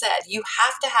leader has said. You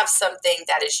have to have something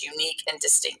that is unique and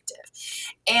distinctive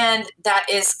and that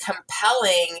is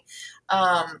compelling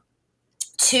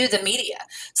to the media.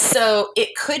 So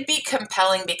it could be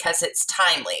compelling because it's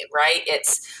timely, right?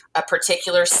 It's a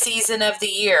particular season of the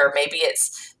year. Maybe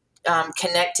it's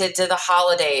connected to the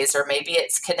holidays, or maybe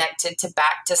it's connected to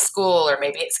back to school, or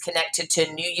maybe it's connected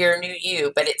to New Year, New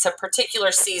You, but it's a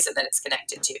particular season that it's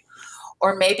connected to.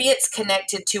 Or maybe it's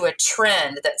connected to a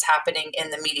trend that's happening in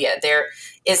the media. There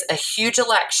is a huge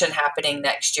election happening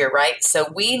next year, right?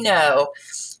 So we know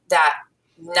that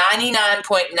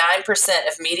 99.9%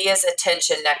 of media's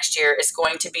attention next year is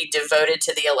going to be devoted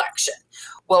to the election.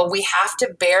 Well, we have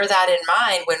to bear that in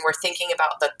mind when we're thinking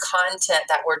about the content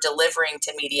that we're delivering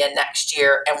to media next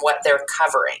year and what they're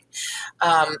covering.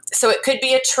 So it could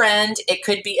be a trend, it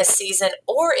could be a season,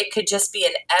 or it could just be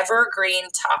an evergreen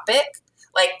topic,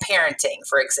 like parenting,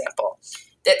 for example,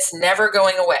 that's never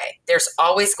going away. There's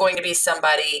always going to be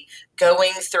somebody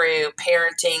going through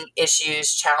parenting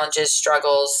issues, challenges,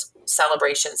 struggles,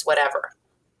 celebrations, whatever.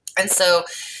 And so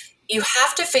you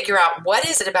have to figure out, what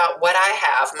is it about what I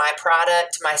have, my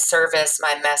product, my service,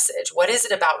 my message? What is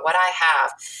it about what I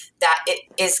have that it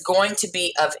is going to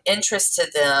be of interest to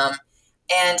them?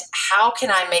 And how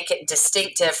can I make it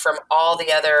distinctive from all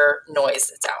the other noise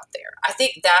that's out there? I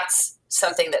think that's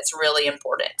something that's really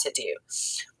important to do.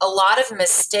 A lot of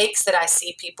mistakes that I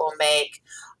see people make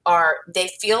are they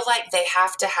feel like they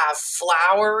have to have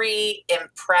flowery,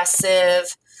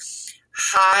 impressive,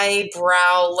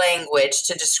 highbrow language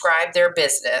to describe their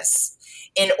business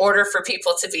in order for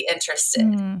people to be interested.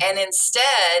 And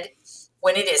instead,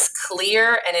 when it is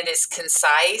clear and it is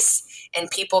concise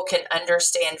and people can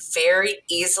understand very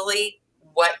easily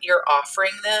what you're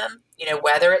offering them,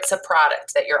 whether it's a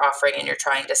product that you're offering and you're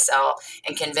trying to sell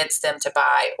and convince them to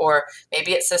buy, or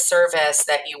maybe it's a service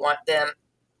that you want them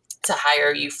to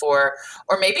hire you for,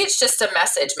 or maybe it's just a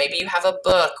message. Maybe you have a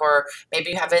book, or maybe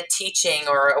you have a teaching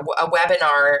or a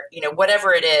webinar,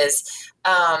 whatever it is.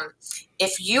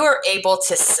 If you are able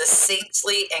to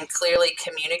succinctly and clearly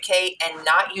communicate and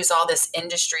not use all this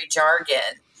industry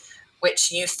jargon,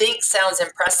 which you think sounds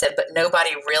impressive, but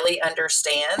nobody really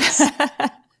understands,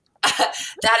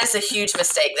 that is a huge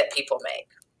mistake that people make.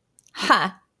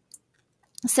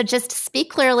 So just speak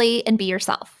clearly and be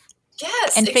yourself.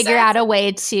 Yes, and figure out a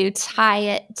way to tie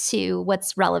it to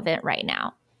what's relevant right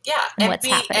now. Yeah, and what's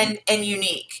happening. And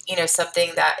unique,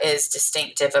 something that is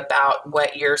distinctive about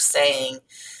what you're saying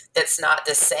that's not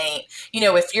the same.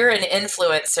 If you're an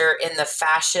influencer in the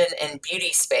fashion and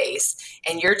beauty space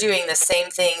and you're doing the same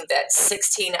thing that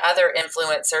 16 other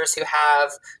influencers who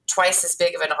have twice as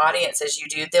big of an audience as you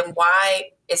do, then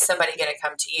why is somebody going to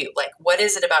come to you? Like, what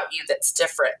is it about you that's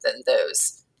different than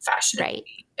those fashion and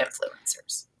beauty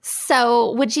influencers?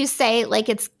 So would you say like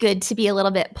it's good to be a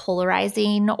little bit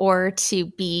polarizing, or to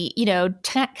be,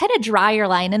 kind of draw your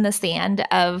line in the sand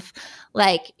of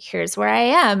like, here's where I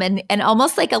am, and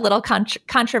almost like a little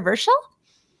controversial?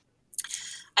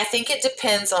 I think it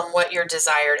depends on what your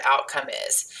desired outcome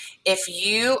is. If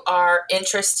you are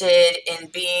interested in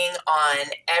being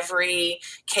on every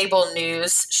cable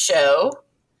news show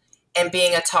and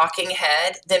being a talking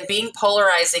head, then being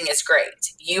polarizing is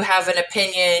great. You have an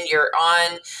opinion, you're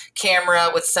on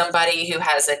camera with somebody who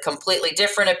has a completely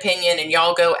different opinion, and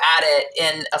y'all go at it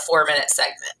in a 4-minute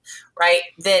segment, right?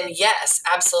 Then yes,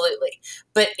 absolutely.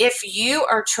 But if you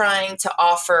are trying to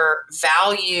offer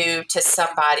value to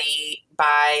somebody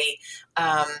by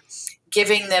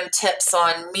giving them tips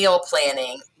on meal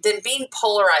planning, then being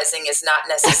polarizing is not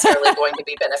necessarily going to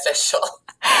be beneficial.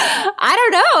 I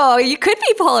don't know. You could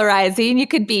be polarizing. You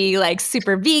could be like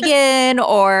super vegan,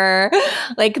 or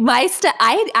like my stuff.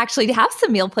 I actually have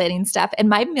some meal planning stuff,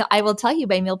 and I will tell you,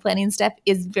 my meal planning stuff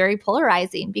is very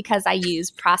polarizing because I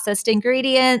use processed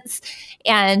ingredients,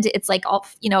 and it's like all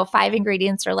 5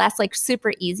 ingredients or less, like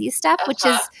super easy stuff, which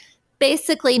is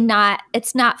basically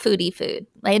it's not foodie food.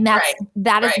 And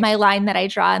that is my line that I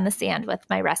draw in the sand with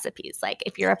my recipes. Like,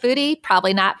 if you're a foodie,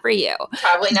 probably not for you.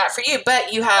 Probably not for you,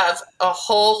 but you have a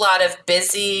whole lot of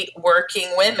busy working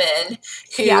women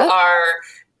who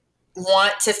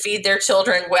want to feed their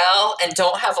children well and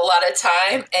don't have a lot of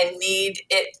time and need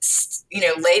it,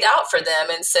 laid out for them.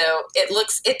 And so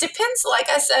it depends, like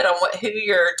I said, on who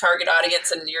your target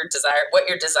audience and what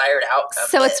your desired outcome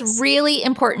is. So it's really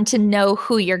important to know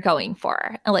who you're going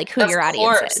for, like who your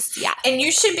audience is. Yeah. And you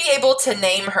should be able to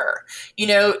name her. You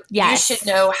should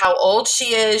know how old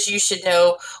she is. You should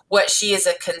know what she is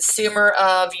a consumer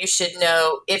of. You should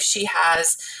know if she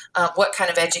has what kind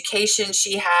of education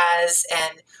she has,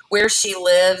 and where she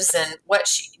lives, and what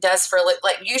she does for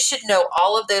like. You should know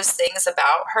all of those things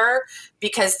about her,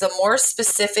 because the more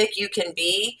specific you can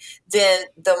be, then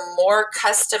the more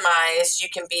customized you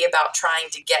can be about trying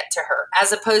to get to her,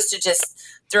 as opposed to just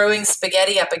throwing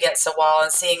spaghetti up against a wall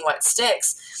and seeing what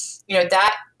sticks.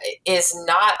 That is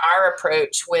not our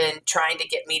approach when trying to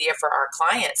get media for our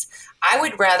clients. I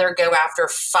would rather go after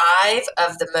 5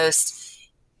 of the most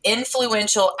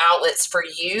influential outlets for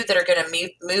you that are going to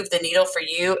move the needle for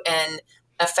you and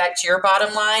affect your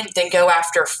bottom line than go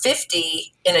after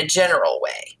 50 in a general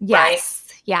way. Yes.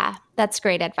 Right? Yeah, that's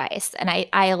great advice. And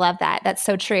I love that. That's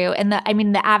so true. And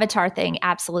the avatar thing,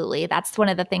 absolutely. That's one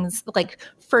of the things, like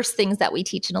first things that we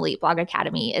teach in Elite Blog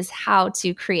Academy is how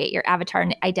to create your avatar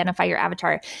and identify your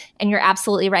avatar. And you're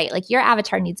absolutely right. Like, your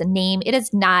avatar needs a name. It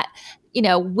is not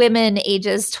women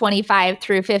ages 25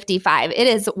 through 55. It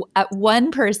is one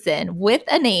person with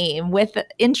a name, with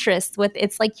interests,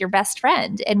 it's like your best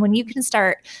friend. And when you can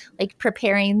start like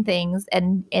preparing things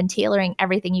and tailoring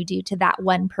everything you do to that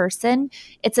one person,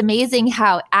 it's amazing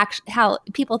how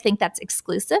people think that's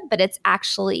exclusive, but it's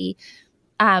actually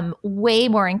way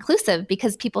more inclusive,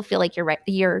 because people feel like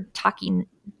you're talking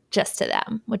just to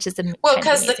them, which is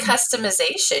because the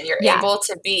customization, you're able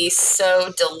to be so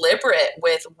deliberate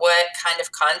with what kind of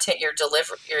content you're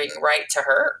delivering right to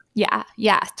her.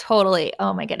 Yeah, totally.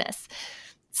 Oh my goodness.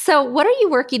 So what are you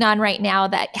working on right now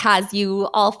that has you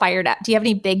all fired up? Do you have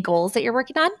any big goals that you're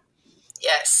working on?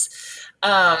 Yes.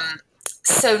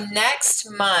 So next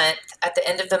month, at the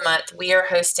end of the month, we are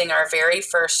hosting our very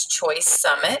first Choice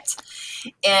Summit.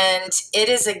 And it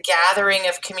is a gathering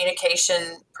of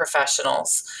communication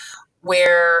professionals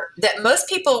that most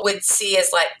people would see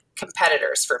as like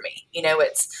competitors for me.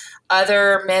 It's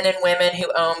other men and women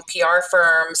who own PR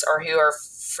firms or who are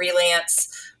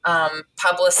freelance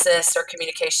publicists or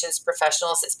communications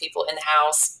professionals. It's people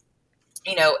in-house.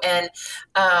 And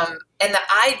the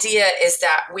idea is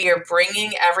that we are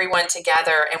bringing everyone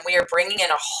together, and we are bringing in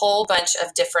a whole bunch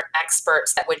of different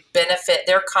experts that would benefit,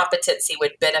 their competency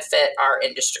would benefit our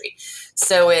industry.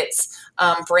 So it's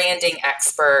branding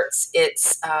experts,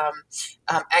 it's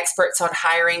experts on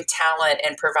hiring talent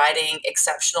and providing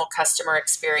exceptional customer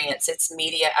experience, it's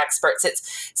media experts.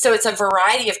 It's a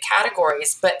variety of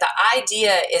categories, but the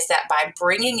idea is that by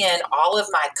bringing in all of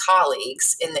my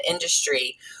colleagues in the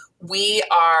industry, we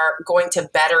are going to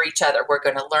better each other. We're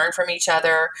going to learn from each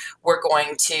other. We're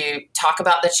going to talk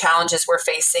about the challenges we're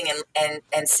facing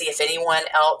and see if anyone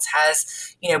else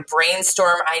has,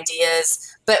 brainstorm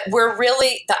ideas. But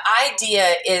the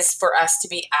idea is for us to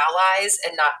be allies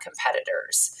and not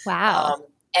competitors. Wow.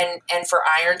 And for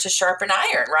iron to sharpen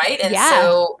iron, right? And Yeah.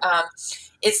 so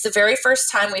it's the very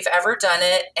first time we've ever done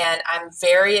it, and I'm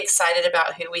very excited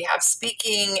about who we have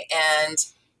speaking and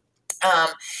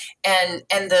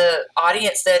the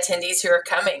audience, the attendees who are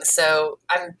coming. So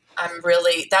I'm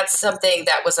really, that's something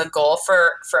that was a goal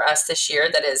for us this year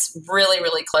that is really,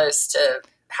 really close to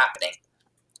happening.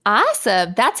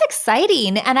 Awesome. That's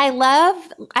exciting. And I love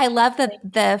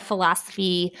the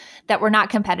philosophy that we're not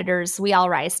competitors. We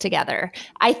all rise together.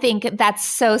 I think that's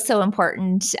so, so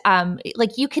important.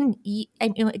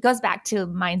 It goes back to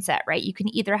mindset, right? You can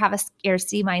either have a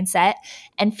scarcity mindset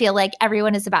and feel like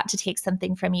everyone is about to take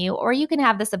something from you, or you can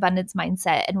have this abundance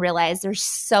mindset and realize there's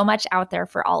so much out there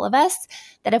for all of us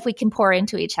that if we can pour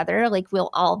into each other, like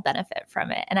we'll all benefit from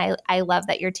it. And I love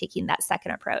that you're taking that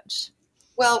second approach.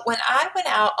 Well, when I went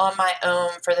out on my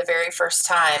own for the very first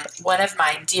time, one of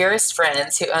my dearest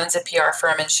friends who owns a PR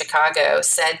firm in Chicago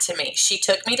said to me, she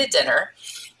took me to dinner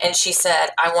and she said,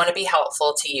 I want to be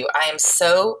helpful to you. I am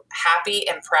so happy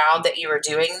and proud that you are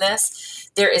doing this.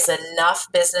 There is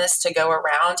enough business to go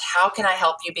around. How can I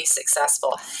help you be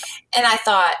successful? And I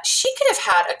thought she could have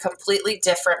had a completely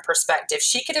different perspective.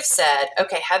 She could have said,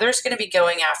 okay, Heather's going to be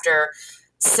going after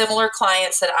similar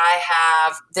clients that I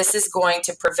have. This is going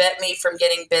to prevent me from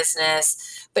getting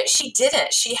business. But she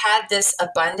didn't. She had this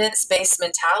abundance-based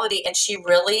mentality, and she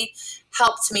really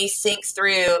helped me think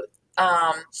through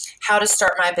how to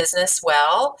start my business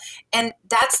well. And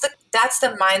that's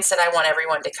the mindset I want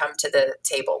everyone to come to the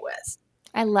table with.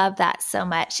 I love that so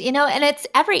much. And it's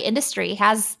every industry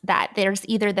has that. There's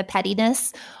either the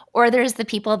pettiness or there's the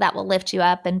people that will lift you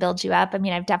up and build you up. I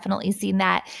mean, I've definitely seen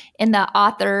that in the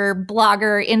author,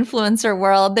 blogger, influencer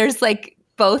world. There's like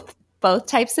both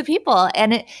types of people.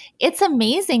 And it's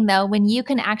amazing though, when you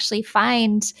can actually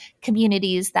find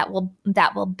communities that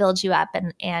will build you up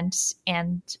and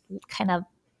kind of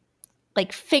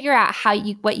like figure out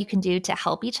what you can do to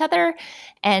help each other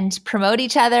and promote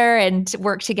each other and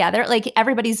work together. Like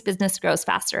everybody's business grows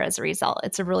faster as a result.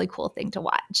 It's a really cool thing to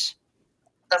watch.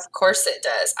 Of course it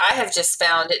does. I have just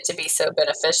found it to be so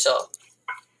beneficial.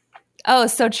 Oh,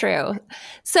 so true.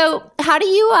 So how do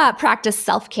you practice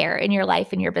self-care in your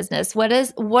life and your business? What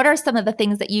are some of the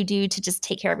things that you do to just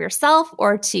take care of yourself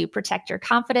or to protect your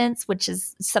confidence, which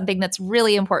is something that's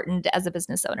really important as a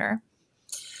business owner?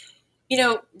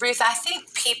 Ruth, I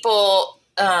think people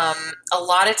a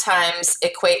lot of times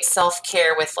equate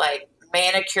self-care with like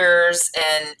manicures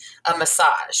and a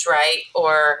massage, right?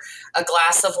 Or a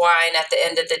glass of wine at the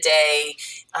end of the day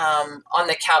on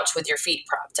the couch with your feet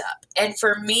propped up. And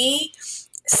for me,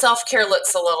 self-care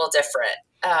looks a little different.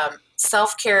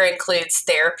 Self-care includes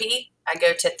therapy. I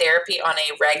go to therapy on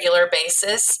a regular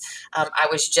basis. I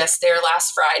was just there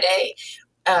last Friday.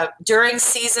 During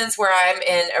seasons where I'm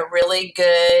in a really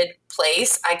good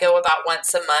place, I go about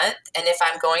once a month. And if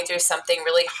I'm going through something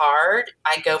really hard,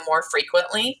 I go more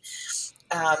frequently.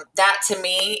 That to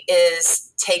me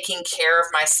is taking care of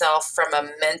myself from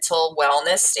a mental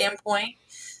wellness standpoint.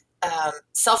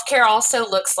 Self-care also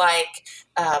looks like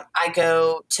I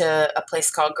go to a place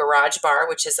called Garage Bar,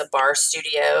 which is a bar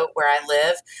studio where I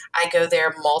live. I go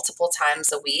there multiple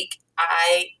times a week.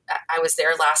 I was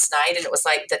there last night and it was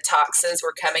like the toxins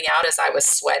were coming out as I was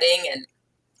sweating and,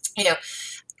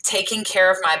 taking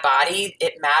care of my body.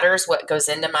 It matters what goes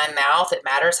into my mouth. It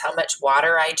matters how much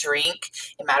water I drink.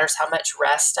 It matters how much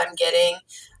rest I'm getting.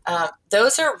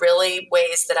 Those are really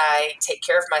ways that I take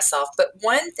care of myself. But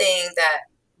one thing that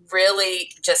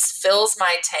really just fills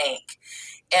my tank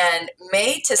and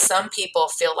may to some people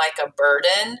feel like a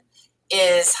burden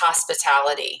is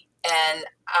hospitality. And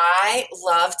I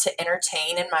love to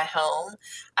entertain in my home.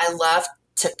 I love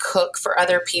to cook for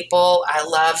other people. I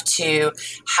love to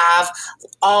have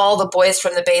all the boys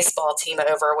from the baseball team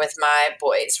over with my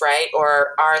boys, right?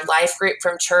 Or our life group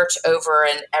from church over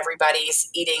and everybody's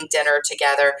eating dinner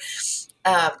together.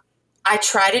 I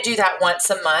try to do that once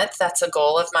a month. That's a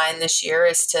goal of mine this year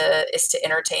is to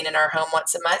entertain in our home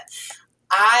once a month.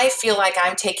 I feel like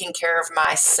I'm taking care of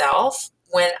myself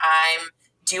when I'm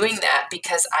doing that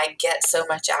because I get so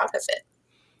much out of it.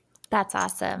 That's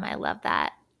awesome. I love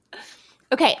that.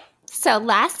 Okay. So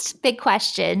last big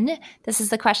question. This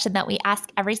is the question that we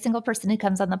ask every single person who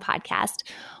comes on the podcast.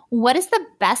 What is the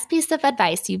best piece of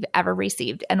advice you've ever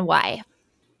received and why?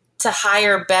 To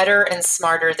hire better and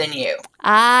smarter than you.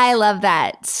 I love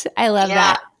that. I love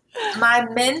that. My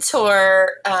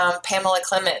mentor, Pamela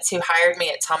Clements, who hired me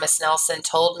at Thomas Nelson,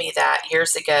 told me that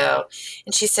years ago.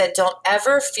 And she said, don't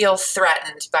ever feel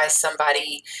threatened by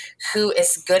somebody who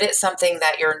is good at something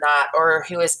that you're not, or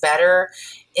who is better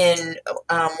in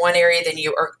one area than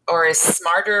you, or is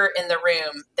smarter in the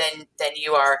room than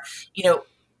you are. You know,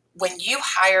 when you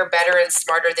hire better and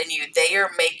smarter than you, they are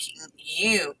making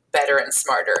you better and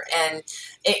smarter. And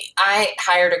I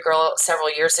hired a girl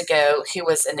several years ago who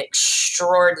was an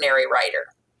extraordinary writer.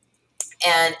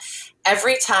 And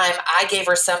every time I gave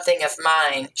her something of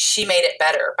mine, she made it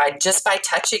better by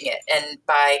touching it and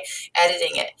by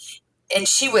editing it. And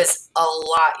she was a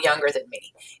lot younger than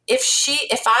me.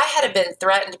 If I had been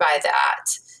threatened by that,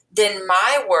 then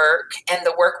my work and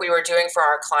the work we were doing for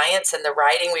our clients and the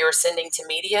writing we were sending to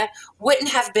media wouldn't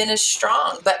have been as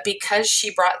strong. But because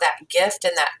she brought that gift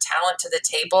and that talent to the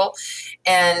table,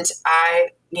 and I,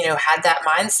 had that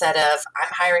mindset of I'm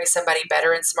hiring somebody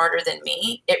better and smarter than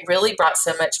me, it really brought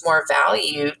so much more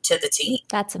value to the team.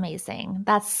 That's amazing.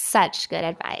 That's such good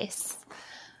advice.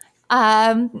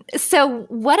 So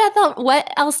what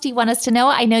else do you want us to know?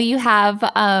 I know you have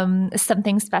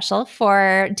something special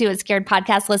for Do It Scared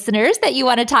podcast listeners that you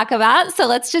want to talk about. So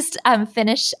let's just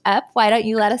finish up. Why don't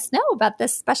you let us know about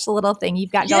this special little thing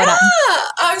you've got going on? Yeah,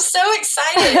 I'm so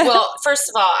excited. Well, first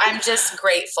of all, I'm just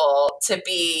grateful to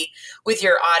be with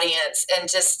your audience and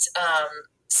just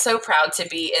so proud to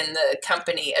be in the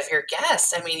company of your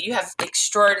guests. I mean, you have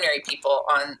extraordinary people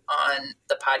on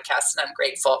the podcast, and I'm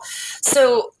grateful.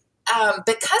 So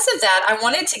because of that, I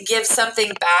wanted to give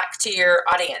something back to your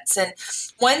audience. And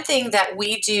one thing that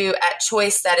we do at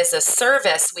Choice that is a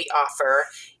service we offer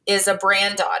is a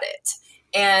brand audit.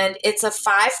 And it's a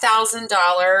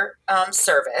 $5,000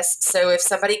 service. So if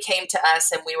somebody came to us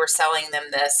and we were selling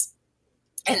them this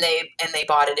and they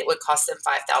bought it, it would cost them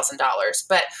 $5,000.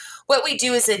 But what we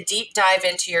do is a deep dive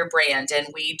into your brand, and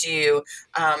we do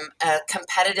a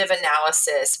competitive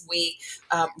analysis. We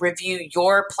review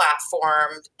your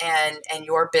platform and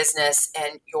your business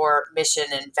and your mission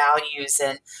and values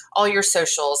and all your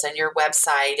socials and your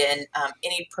website and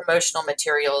any promotional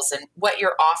materials and what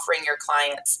you're offering your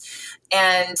clients.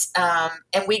 And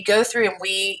we go through and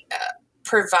we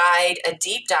provide a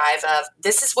deep dive of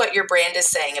this is what your brand is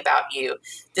saying about you.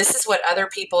 This is what other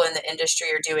people in the industry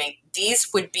are doing.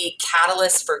 These would be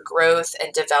catalysts for growth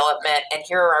and development. And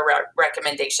here are our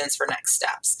recommendations for next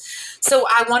steps. So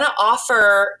I want to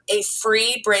offer a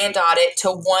free brand audit to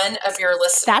one of your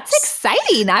listeners. That's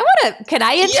exciting. Can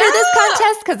I enter this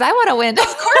contest? Because I want to win.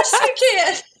 Of course you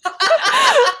can.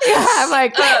 Yeah, I'm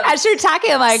like, as you're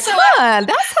talking, I'm like,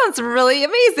 that sounds really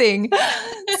amazing.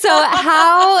 So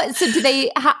how do they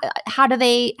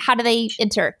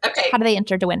enter? Okay. How do they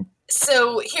enter to win?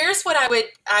 So here's what I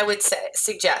would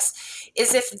suggest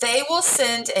is if they will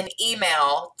send an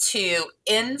email to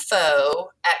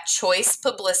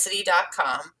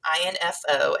info@choicepublicity.com,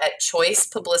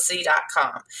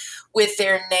 info@choicepublicity.com with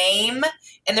their name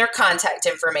and their contact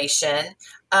information,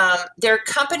 their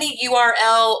company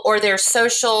URL or their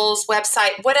socials,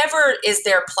 website, whatever is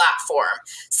their platform.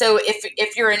 So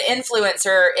if you're an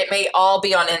influencer, it may all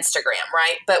be on Instagram,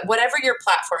 right? But whatever your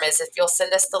platform is, if you'll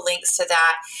send us the links to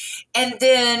that, and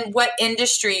then what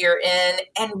industry you're in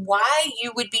and why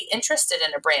you would be interested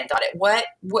in a brand audit. What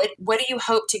do you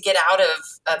hope to get out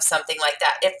of something like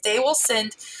that? If they will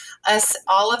send us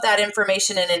all of that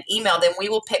information in an email, then we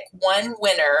will pick one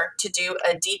winner to do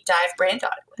a deep dive brand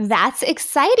audit with. That's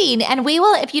exciting. And we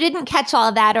will, if you didn't catch all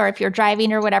of that, or if you're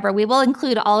driving or whatever, we will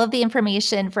include all of the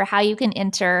information for how you can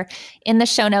enter in the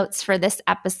show notes for this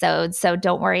episode. So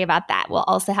don't worry about that. We'll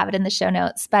also have it in the show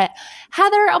notes. But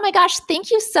Heather, oh my gosh,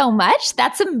 thank you so much.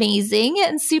 That's amazing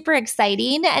and super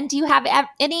exciting. And do you have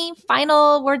any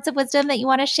final words of wisdom that you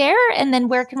want to share? And then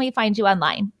where can we find you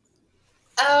online?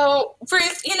 Oh,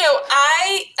 Ruth,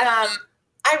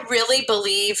 I really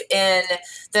believe in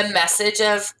the message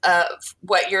of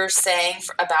what you're saying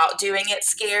about doing it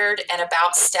scared and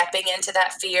about stepping into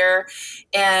that fear.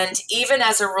 And even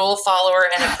as a rule follower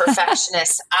and a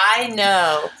perfectionist, I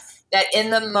know that in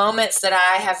the moments that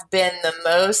I have been the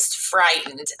most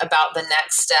frightened about the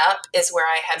next step is where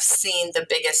I have seen the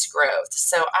biggest growth.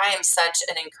 So I am such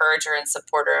an encourager and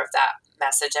supporter of that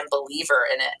message and believer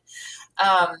in it.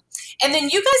 And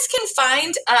then you guys can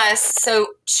find us.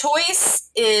 So Choice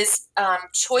is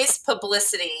Choice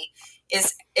Publicity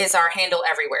is our handle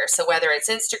everywhere. So whether it's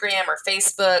Instagram or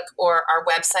Facebook, or our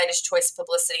website is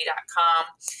choicepublicity.com.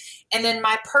 And then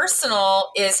my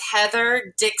personal is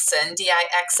Heather Dixon,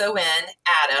 Dixon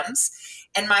Adams.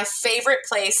 And my favorite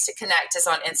place to connect is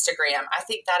on Instagram. I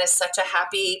think that is such a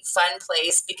happy, fun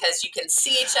place because you can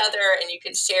see each other and you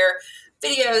can share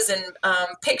videos and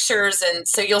pictures. And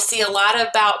so you'll see a lot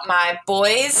about my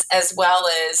boys as well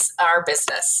as our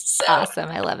business. So. Awesome.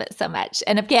 I love it so much.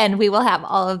 And again, we will have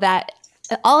all of that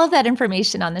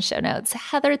information on the show notes.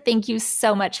 Heather, thank you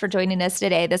so much for joining us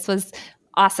today. This was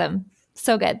awesome.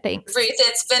 So good. Thanks. Ruth,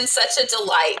 it's been such a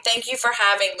delight. Thank you for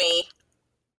having me.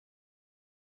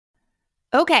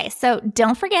 Okay, so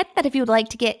don't forget that if you would like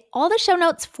to get all the show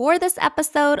notes for this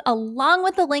episode, along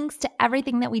with the links to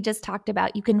everything that we just talked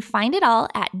about, you can find it all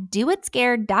at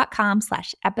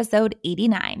doitscared.com/episode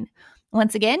 89.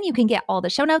 Once again, you can get all the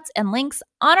show notes and links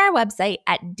on our website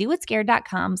at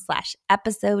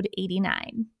doitscared.com/episode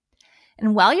 89.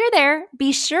 And while you're there,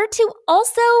 be sure to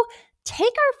also take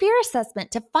our fear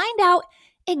assessment to find out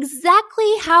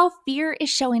exactly how fear is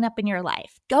showing up in your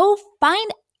life. Go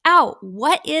find out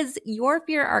what is your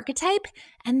fear archetype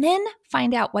and then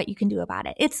find out what you can do about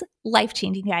it. It's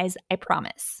life-changing, guys, I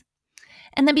promise.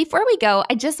 And then before we go,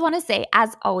 I just want to say,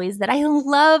 as always, that I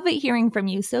love hearing from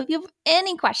you. So if you have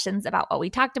any questions about what we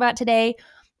talked about today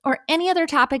or any other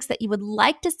topics that you would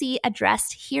like to see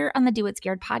addressed here on the Do It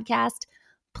Scared podcast,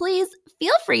 please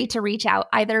feel free to reach out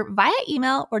either via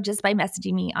email or just by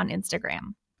messaging me on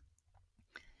Instagram.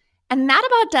 And that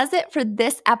about does it for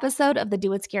this episode of the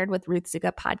Do It Scared with Ruth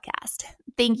Sukup podcast.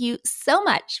 Thank you so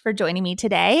much for joining me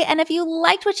today. And if you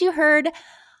liked what you heard,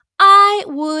 I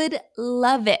would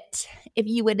love it if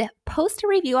you would post a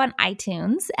review on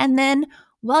iTunes. And then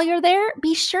while you're there,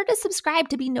 be sure to subscribe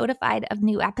to be notified of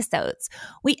new episodes.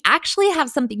 We actually have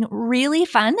something really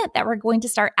fun that we're going to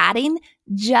start adding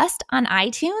just on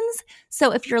iTunes.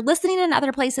 So if you're listening in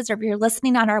other places or if you're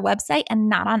listening on our website and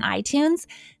not on iTunes,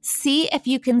 see if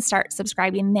you can start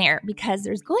subscribing there because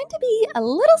there's going to be a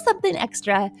little something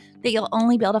extra that you'll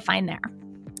only be able to find there.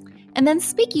 And then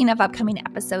speaking of upcoming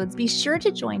episodes, be sure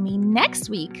to join me next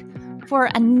week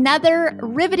for another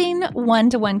riveting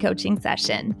one-to-one coaching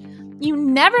session. You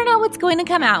never know what's going to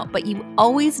come out, but you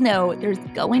always know there's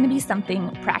going to be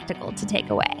something practical to take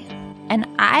away. And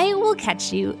I will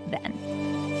catch you then.